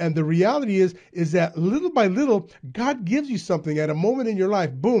 And the reality is that little by little, God gives you something at a moment in your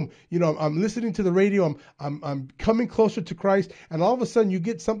life. Boom, I'm listening to the radio, I'm coming closer to Christ, and all of a sudden you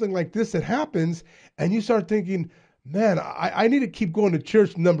get something like this that happens, and you start thinking, man, I need to keep going to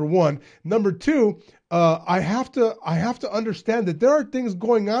church, number one. Number two, I have to understand that there are things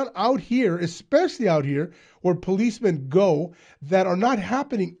going on out here, especially out here, where policemen go that are not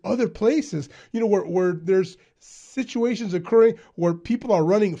happening other places. Where there's situations occurring where people are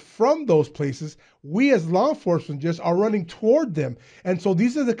running from those places. We as law enforcement just are running toward them. And so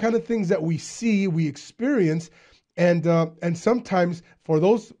these are the kind of things that we see, we experience. And sometimes for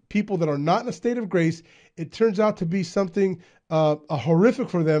those people that are not in a state of grace, it turns out to be something horrific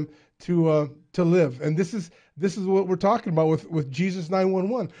for them to live. And this is what we're talking about with Jesus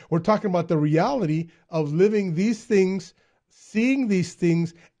 911. We're talking about the reality of living these things, seeing these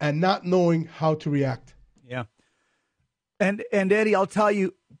things, and not knowing how to react. Yeah. And Eddie, I'll tell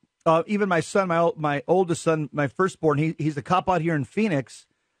you, even my son, my oldest son, my firstborn, he's a cop out here in Phoenix,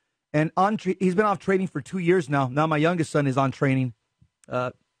 and he's been off training for 2 years now. Now my youngest son is on training.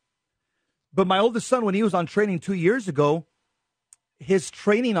 But my oldest son, when he was on training 2 years ago, his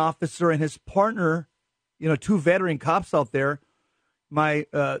training officer and his partner, two veteran cops out there, my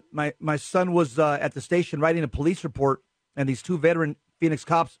son was at the station writing a police report, and these two veteran Phoenix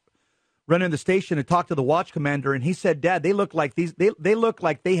cops run in the station and talk to the watch commander, and he said, "Dad, they look like they look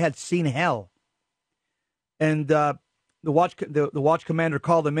like they had seen hell." And the watch commander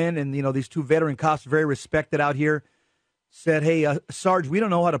called them in, and these two veteran cops, very respected out here, said, "Hey, Sarge, we don't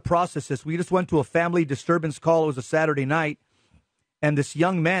know how to process this. We just went to a family disturbance call. It was a Saturday night, and this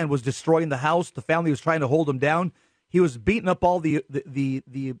young man was destroying the house. The family was trying to hold him down. He was beating up all the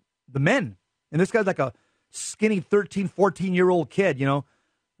men. And this guy's like a skinny 13, 14-year-old kid,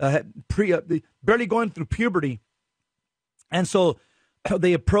 barely going through puberty. And so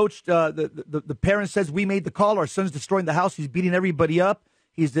they approached, the parent says, "We made the call. Our son's destroying the house. He's beating everybody up.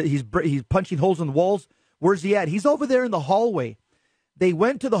 He's punching holes in the walls. Where's he at?" "He's over there in the hallway." They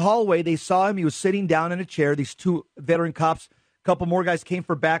went to the hallway. They saw him. He was sitting down in a chair. These two veteran cops, a couple more guys came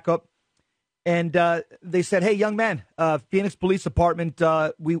for backup. And they said, "Hey, young man, Phoenix Police Department,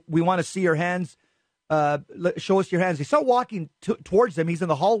 we want to see your hands. Show us your hands." They start walking towards him. He's in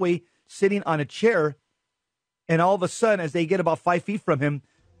the hallway sitting on a chair. And all of a sudden, as they get about 5 feet from him,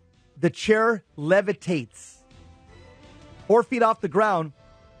 the chair levitates 4 feet off the ground.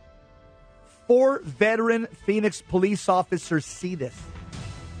 4 veteran Phoenix police officers see this.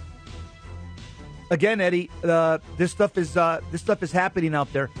 Again, Eddie, this stuff is happening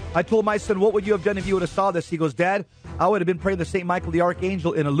out there. I told my son, "What would you have done if you would have saw this?" He goes, "Dad, I would have been praying the St. Michael the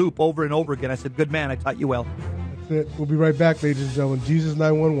Archangel in a loop over and over again." I said, "Good man, I taught you well." That's it. We'll be right back, ladies and gentlemen. Jesus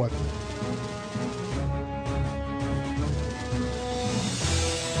 911.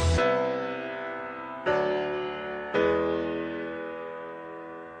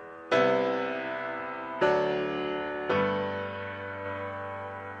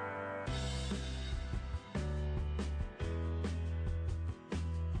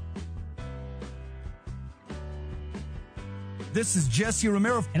 This is Jesse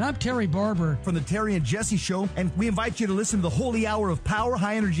Romero. And I'm Terry Barber From the Terry and Jesse Show. And we invite you to listen to the Holy Hour of Power,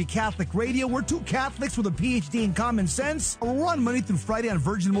 High Energy Catholic Radio. We're two Catholics with a PhD in common sense. We're on Monday through Friday on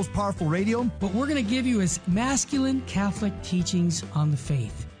Virgin Most Powerful Radio. What we're going to give you is masculine Catholic teachings on the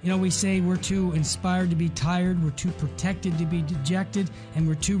faith. We say we're too inspired to be tired, we're too protected to be dejected, and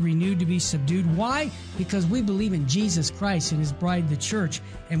we're too renewed to be subdued. Why? Because we believe in Jesus Christ and His bride, the church,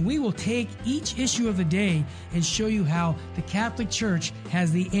 and we will take each issue of the day and show you how the Catholic Church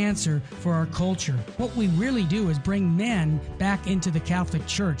has the answer for our culture. What we really do is bring men back into the Catholic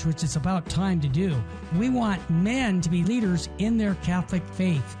Church, which is about time to do. We want men to be leaders in their Catholic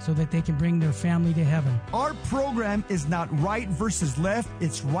faith so that they can bring their family to heaven. Our program is not right versus left,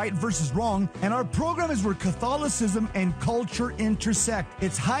 it's right versus wrong, and our program is where Catholicism and culture intersect.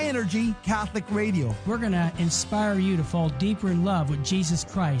 It's High Energy Catholic Radio. We're going to inspire you to fall deeper in love with Jesus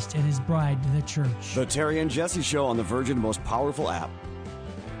Christ and His bride, the church. The Terry and Jesse Show on the Virgin Most Powerful app.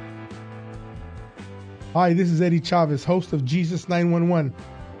 Hi, this is Eddie Chavez, host of Jesus 911.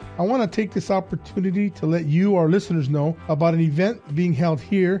 I want to take this opportunity to let you, our listeners, know about an event being held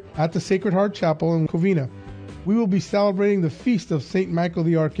here at the Sacred Heart Chapel in Covina. We will be celebrating the Feast of St. Michael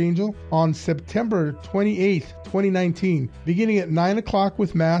the Archangel on September 28th, 2019, beginning at 9 o'clock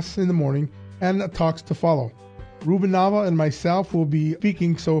with Mass in the morning and talks to follow. Ruben Nava and myself will be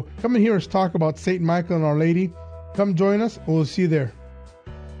speaking. So come and hear us talk about St. Michael and Our Lady. Come join us, and we'll see you there.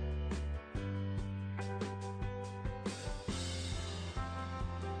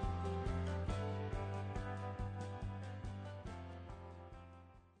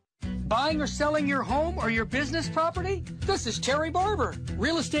 Buying or selling your home or your business property? This is Terry Barber.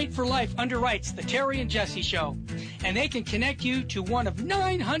 Real Estate for Life underwrites the Terry and Jesse Show. And they can connect you to one of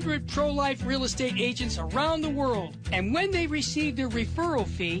 900 pro-life real estate agents around the world. And when they receive their referral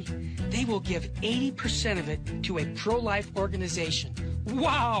fee, they will give 80% of it to a pro-life organization.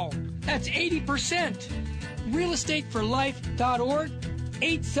 Wow! That's 80%! realestateforlife.org,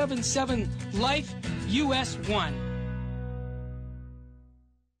 877-LIFE, US 1.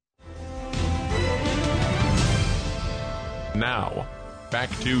 Now, back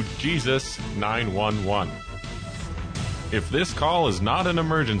to Jesus 911. If this call is not an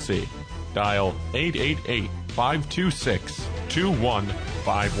emergency, dial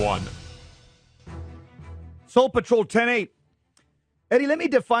 888-526-2151. Soul Patrol 10-8. Eddie, let me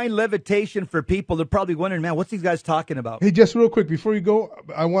define levitation for people. They're probably wondering, man, what's these guys talking about? Hey, just real quick, before you go,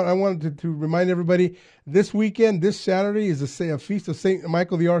 I wanted to remind everybody, this weekend, this Saturday, is a feast of St.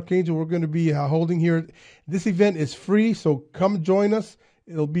 Michael the Archangel we're going to be holding here. This event is free, so come join us.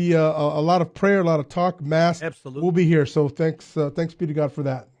 It'll be a lot of prayer, a lot of talk, mass. Absolutely. We'll be here, so thanks be to God for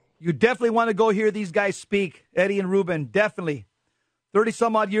that. You definitely want to go hear these guys speak, Eddie and Ruben, definitely.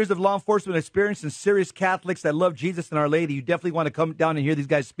 30-some-odd years of law enforcement experience and serious Catholics that love Jesus and Our Lady. You definitely want to come down and hear these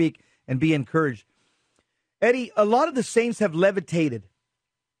guys speak and be encouraged. Eddie, a lot of the saints have levitated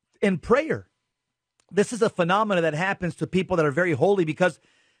in prayer. This is a phenomenon that happens to people that are very holy because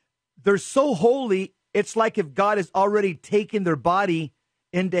they're so holy, it's like if God has already taken their body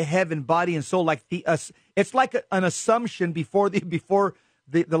into heaven, body and soul. It's like an assumption before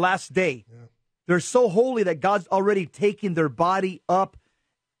the last day. Yeah. They're so holy that God's already taken their body up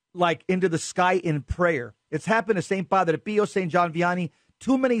like into the sky in prayer. It's happened to St. Padre Pio, St. John Vianney,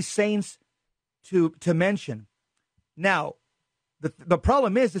 too many saints to mention. Now, the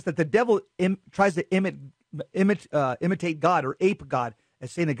problem is that the devil tries to imitate God or ape God,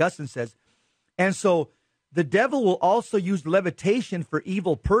 as St. Augustine says. And so the devil will also use levitation for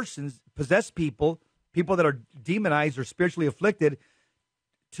evil persons, possessed people that are demonized or spiritually afflicted,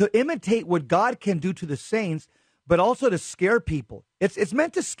 to imitate what God can do to the saints, but also to scare people. It's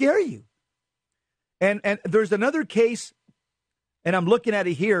meant to scare you. And there's another case, and I'm looking at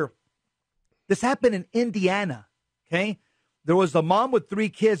it here. This happened in Indiana, okay? There was a mom with 3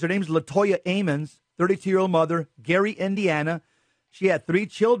 kids. Her name's LaToya Amons, 32-year-old mother, Gary, Indiana. She had 3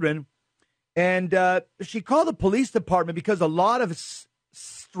 children, and she called the police department because a lot of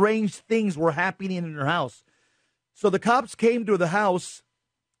strange things were happening in her house. So the cops came to the house,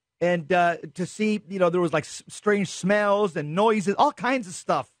 and to see, there was like strange smells and noises, all kinds of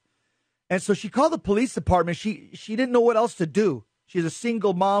stuff. And so she called the police department. She didn't know what else to do. She's a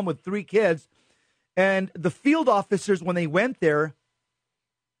single mom with 3 kids. And the field officers, when they went there,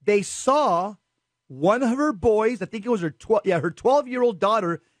 they saw one of her boys, I think it was her 12-year-old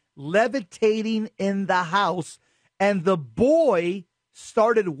daughter, levitating in the house. And the boy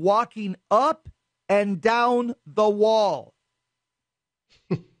started walking up and down the wall.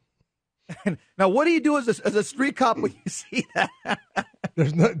 Now, what do you do as a street cop when you see that?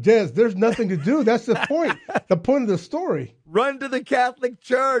 There's nothing to do. That's the point. The point of the story. Run to the Catholic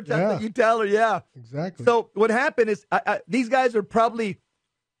Church. That's what you tell her. Yeah, exactly. So what happened is these guys were probably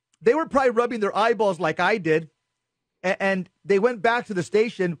rubbing their eyeballs like I did, and they went back to the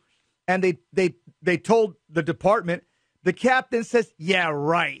station, and they told the department. The captain says, "Yeah,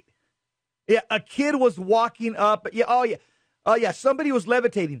 right. Yeah, a kid was walking up. Yeah, oh yeah, somebody was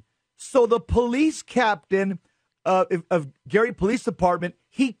levitating." So the police captain of Gary Police Department,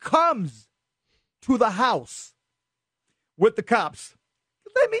 he comes to the house with the cops.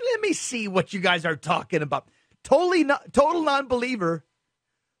 Let me see what you guys are talking about. Total non-believer.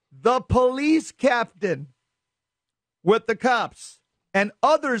 The police captain with the cops and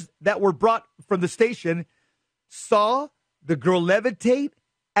others that were brought from the station saw the girl levitate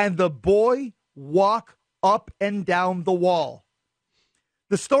and the boy walk up and down the wall.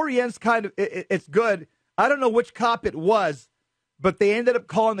 The story ends it's good. I don't know which cop it was, but they ended up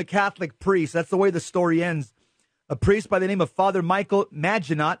calling the Catholic priest. That's the way the story ends. A priest by the name of Father Michael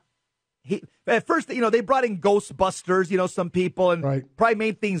Maginot. At first, they brought in Ghostbusters, some people, and probably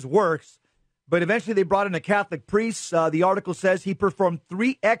made things worse. But eventually they brought in a Catholic priest. The article says he performed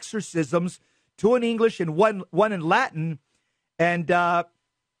 3 exorcisms, 2 in English and one in Latin, and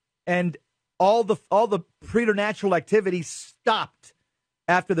all the preternatural activity stopped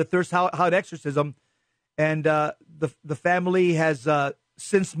after the thirst out exorcism. and the family has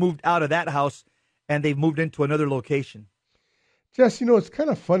since moved out of that house, and they've moved into another location. Jess, it's kind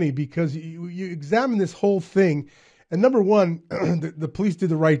of funny because you examine this whole thing, and number one, the police did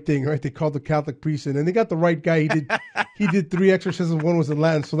the right thing, right? They called the Catholic priest in, and they got the right guy. He did 3 exorcisms, 1 was in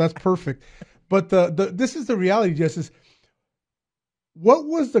Latin, so that's perfect. But this is the reality, Jess, is what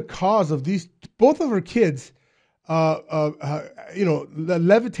was the cause of both of her kids,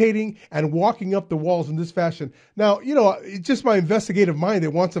 levitating and walking up the walls in this fashion? Now, it's just my investigative mind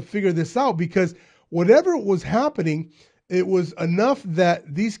that wants to figure this out, because whatever was happening, it was enough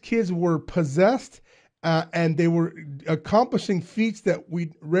that these kids were possessed, and they were accomplishing feats that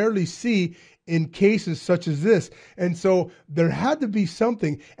we rarely see in cases such as this. And so there had to be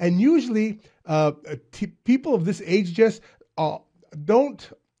something. And usually people of this age just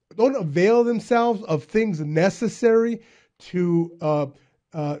don't avail themselves of things necessary to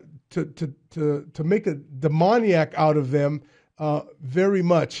make a demoniac out of them very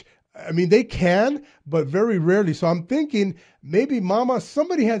much. I mean, they can, but very rarely. So I'm thinking maybe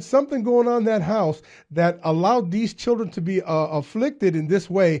somebody had something going on in that house that allowed these children to be afflicted in this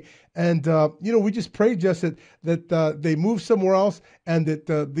way. And, we just pray, just that they move somewhere else, and that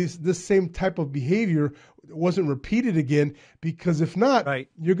this same type of behavior wasn't repeated again, because if not, right,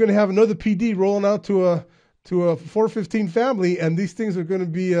 you're going to have another PD rolling out to a 415 family, and these things are going to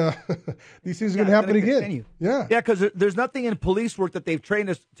be these things are going to happen again. Continue. Yeah, because there's nothing in police work that they've trained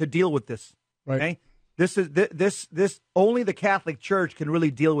us to deal with this. Right. Okay? This only the Catholic Church can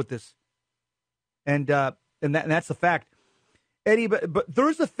really deal with this, and that's the fact. Eddie, but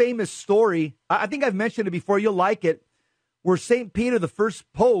there's a famous story. I think I've mentioned it before. You'll like it, where St. Peter, the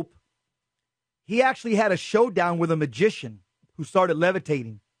first pope, he actually had a showdown with a magician who started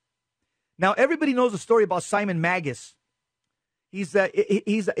levitating. Now, everybody knows the story about Simon Magus. It's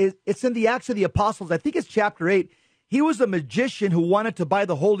in the Acts of the Apostles. I think it's chapter 8. He was a magician who wanted to buy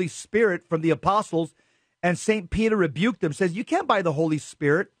the Holy Spirit from the apostles, and St. Peter rebuked him, says, you can't buy the Holy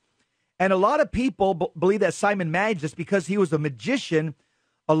Spirit. And a lot of people believe that Simon Magus, because he was a magician,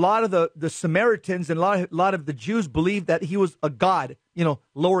 a lot of the Samaritans and a lot of the Jews believed that he was a god,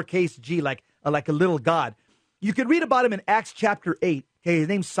 lowercase g, like a little god. You can read about him in Acts chapter 8. Okay, his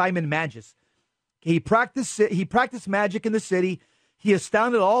name's Simon Magus. He practiced magic in the city. He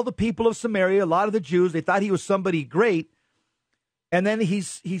astounded all the people of Samaria, a lot of the Jews. They thought he was somebody great. And then he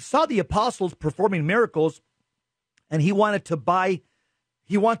saw the apostles performing miracles, and he wanted to buy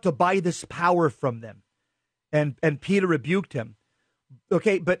this power from them. And Peter rebuked him.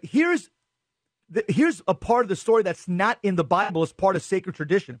 Okay, but here's a part of the story that's not in the Bible. It's part of sacred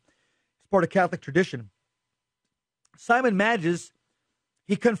tradition. It's part of Catholic tradition. Simon Magus,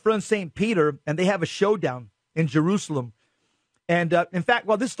 he confronts St. Peter, and they have a showdown in Jerusalem. And in fact,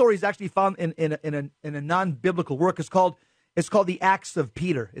 this story is actually found in a non-biblical work. It's called the Acts of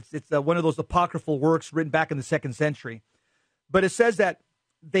Peter. It's one of those apocryphal works written back in the 2nd century. But it says that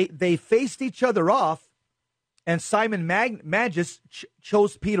they faced each other off, and Simon Magus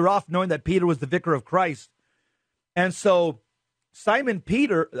chose Peter off, knowing that Peter was the vicar of Christ. And so Simon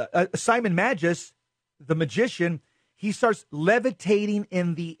Magus, the magician, he starts levitating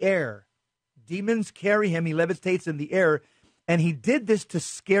in the air. Demons carry him. He levitates in the air. And he did this to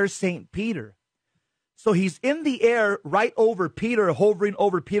scare St. Peter. So he's in the air right over Peter, hovering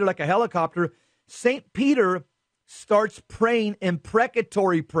over Peter like a helicopter. St. Peter starts praying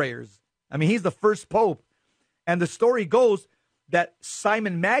imprecatory prayers. I mean, he's the first pope. And the story goes that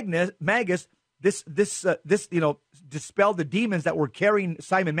Simon Magus, dispelled the demons that were carrying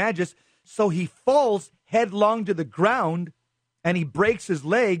Simon Magus. So he falls headlong to the ground, and he breaks his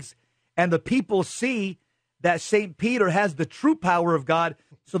legs, and the people see that St. Peter has the true power of God.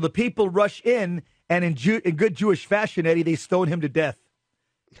 So the people rush in, and in good Jewish fashion, Eddie, they stone him to death.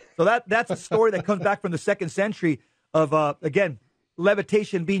 So that's a story that comes back from the 2nd century of, again,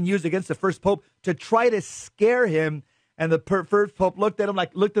 levitation being used against the first pope to try to scare him. And the first pope looked at him,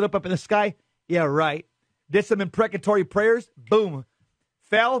 looked it up in the sky. Yeah, right. Did some imprecatory prayers. Boom.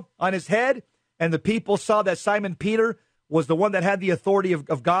 Fell on his head. And the people saw that Simon Peter was the one that had the authority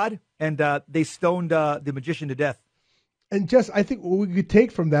of God. And they stoned the magician to death. And just, I think what we could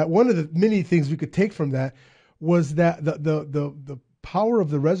take from that, one of the many things we could take from that was that the power of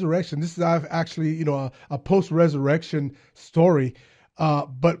the resurrection. This is actually, a post-resurrection story.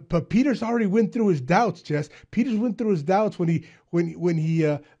 But Peter's already went through his doubts, Jess. Peter's went through his doubts when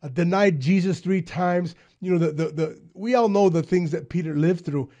he denied Jesus 3 times. We all know the things that Peter lived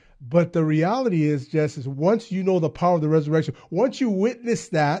through. But the reality is, Jess, is once you know the power of the resurrection, once you witness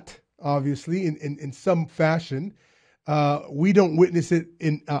that, obviously, in some fashion, we don't witness it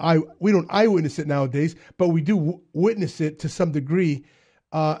we don't eyewitness it nowadays, but we do witness it to some degree.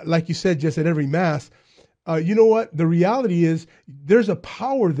 Like you said, just at every Mass. You know what? The reality is there's a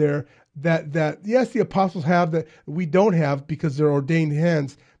power there that yes, the apostles have that we don't have because they're ordained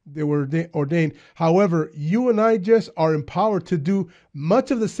hands. They were ordained. However, you and I, Jess, are empowered to do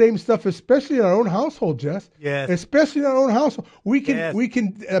much of the same stuff, especially in our own household, Jess. Yes. Especially in our own household. We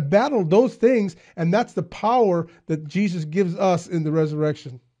can battle those things, and that's the power that Jesus gives us in the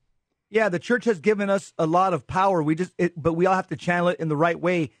resurrection. Yeah, the church has given us a lot of power. But we all have to channel it in the right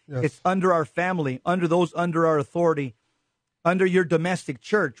way. Yes. It's under our family, under those under our authority, under your domestic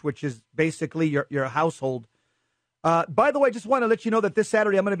church, which is basically your household. By the way, I just want to let you know that this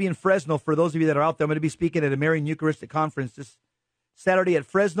Saturday I'm going to be in Fresno. For those of you that are out there, I'm going to be speaking at a Marian Eucharistic conference this Saturday at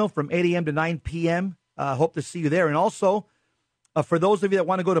Fresno from 8 a.m. to 9 p.m. Hope to see you there. And also, for those of you that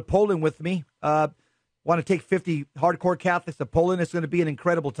want to go to Poland with me, want to take 50 hardcore Catholics to Poland, it's going to be an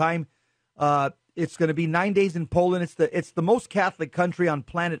incredible time. It's going to be 9 days in Poland. It's the most Catholic country on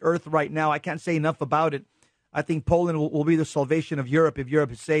planet Earth right now. I can't say enough about it. I think Poland will be the salvation of Europe if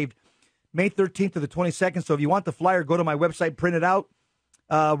Europe is saved. May 13th to the 22nd. So if you want the flyer, go to my website, print it out.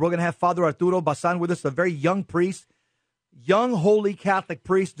 We're going to have Father Arturo Bazan with us, a very young priest, young holy Catholic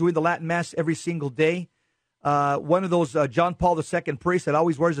priest doing the Latin Mass every single day. One of those John Paul II priests that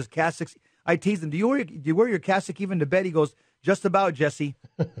always wears his cassock. I tease him, do you wear your cassock even to bed? He goes, just about, Jesse.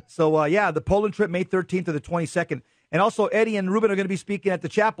 So, the Poland trip, May 13th to the 22nd. And also, Eddie and Ruben are going to be speaking at the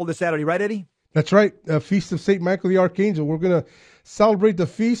chapel this Saturday, right, Eddie? That's right. Feast of St. Michael the Archangel. We're going to celebrate the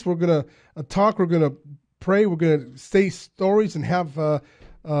feast. We're going to talk. We're going to pray. We're going to say stories and have a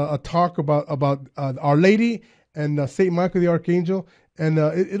talk about Our Lady and St. Michael the Archangel. And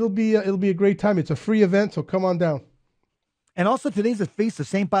it'll be a great time. It's a free event, so come on down. And also, today's the feast of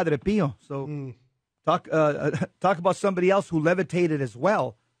St. Padre Pio. So talk about somebody else who levitated as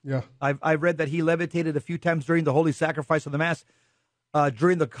well. Yeah, I've read that he levitated a few times during the Holy Sacrifice of the Mass,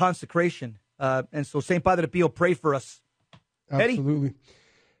 during the consecration. And so St. Padre Pio, pray for us. Absolutely. Eddie?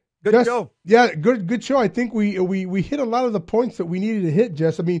 Good show. Yeah, good show. I think we hit a lot of the points that we needed to hit,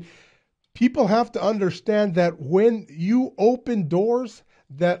 Jess. I mean, people have to understand that when you open doors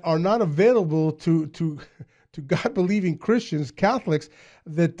that are not available to God-believing Christians, Catholics,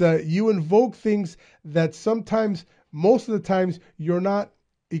 that you invoke things that sometimes, most of the times, you're not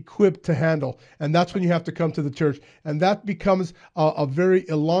equipped to handle. And that's when you have to come to the church. And that becomes a very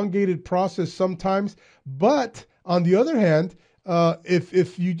elongated process sometimes. But on the other hand,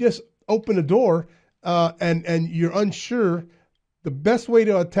 if you just open a door and you're unsure, the best way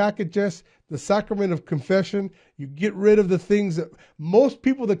to attack it, Jess, the sacrament of confession, you get rid of the things that most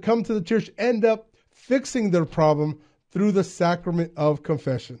people that come to the church end up fixing their problem through the sacrament of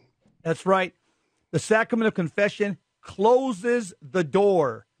confession. That's right. The sacrament of confession closes the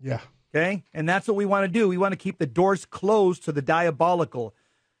door. Yeah. Okay? And that's what we want to do. We want to keep the doors closed to the diabolical.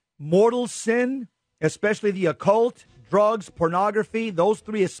 Mortal sin, especially the occult, drugs, pornography, those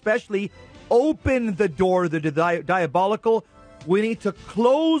three especially open the door to the diabolical. We need to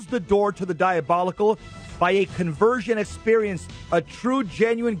close the door to the diabolical by a conversion experience, a true,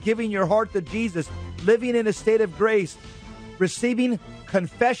 genuine giving your heart to Jesus, living in a state of grace, receiving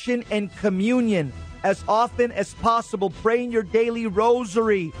confession and communion as often as possible, praying your daily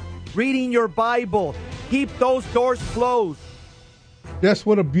rosary, reading your Bible. Keep those doors closed. Yes,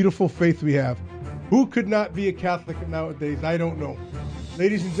 what a beautiful faith we have. Who could not be a Catholic nowadays? I don't know.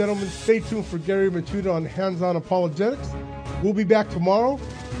 Ladies and gentlemen, stay tuned for Gary Machuda on Hands-On Apologetics. We'll be back tomorrow.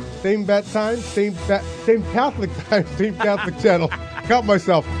 Same bat time, same Catholic time, same Catholic channel. Count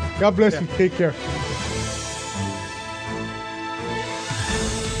myself. God bless you. Take care.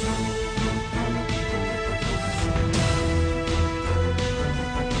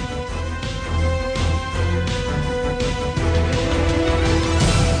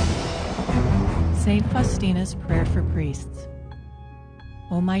 St. Faustina's Prayer for Priests.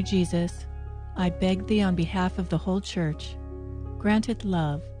 O my Jesus, I beg thee on behalf of the whole Church, grant it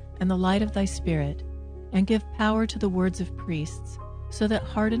love and the light of thy Spirit, and give power to the words of priests, so that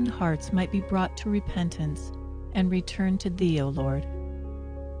hardened hearts might be brought to repentance and return to thee, O Lord.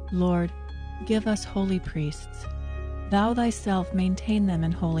 Lord, give us holy priests. Thou thyself maintain them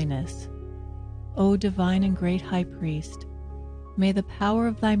in holiness. O divine and great High Priest, may the power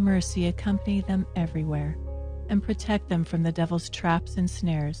of thy mercy accompany them everywhere, and protect them from the devil's traps and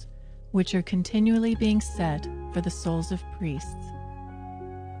snares, which are continually being set for the souls of priests.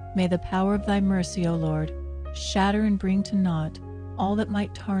 May the power of thy mercy, O Lord, shatter and bring to naught all that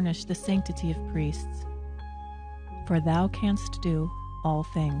might tarnish the sanctity of priests. For thou canst do all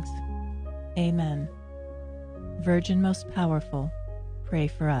things. Amen. Virgin most powerful, pray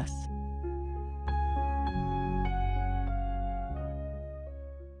for us.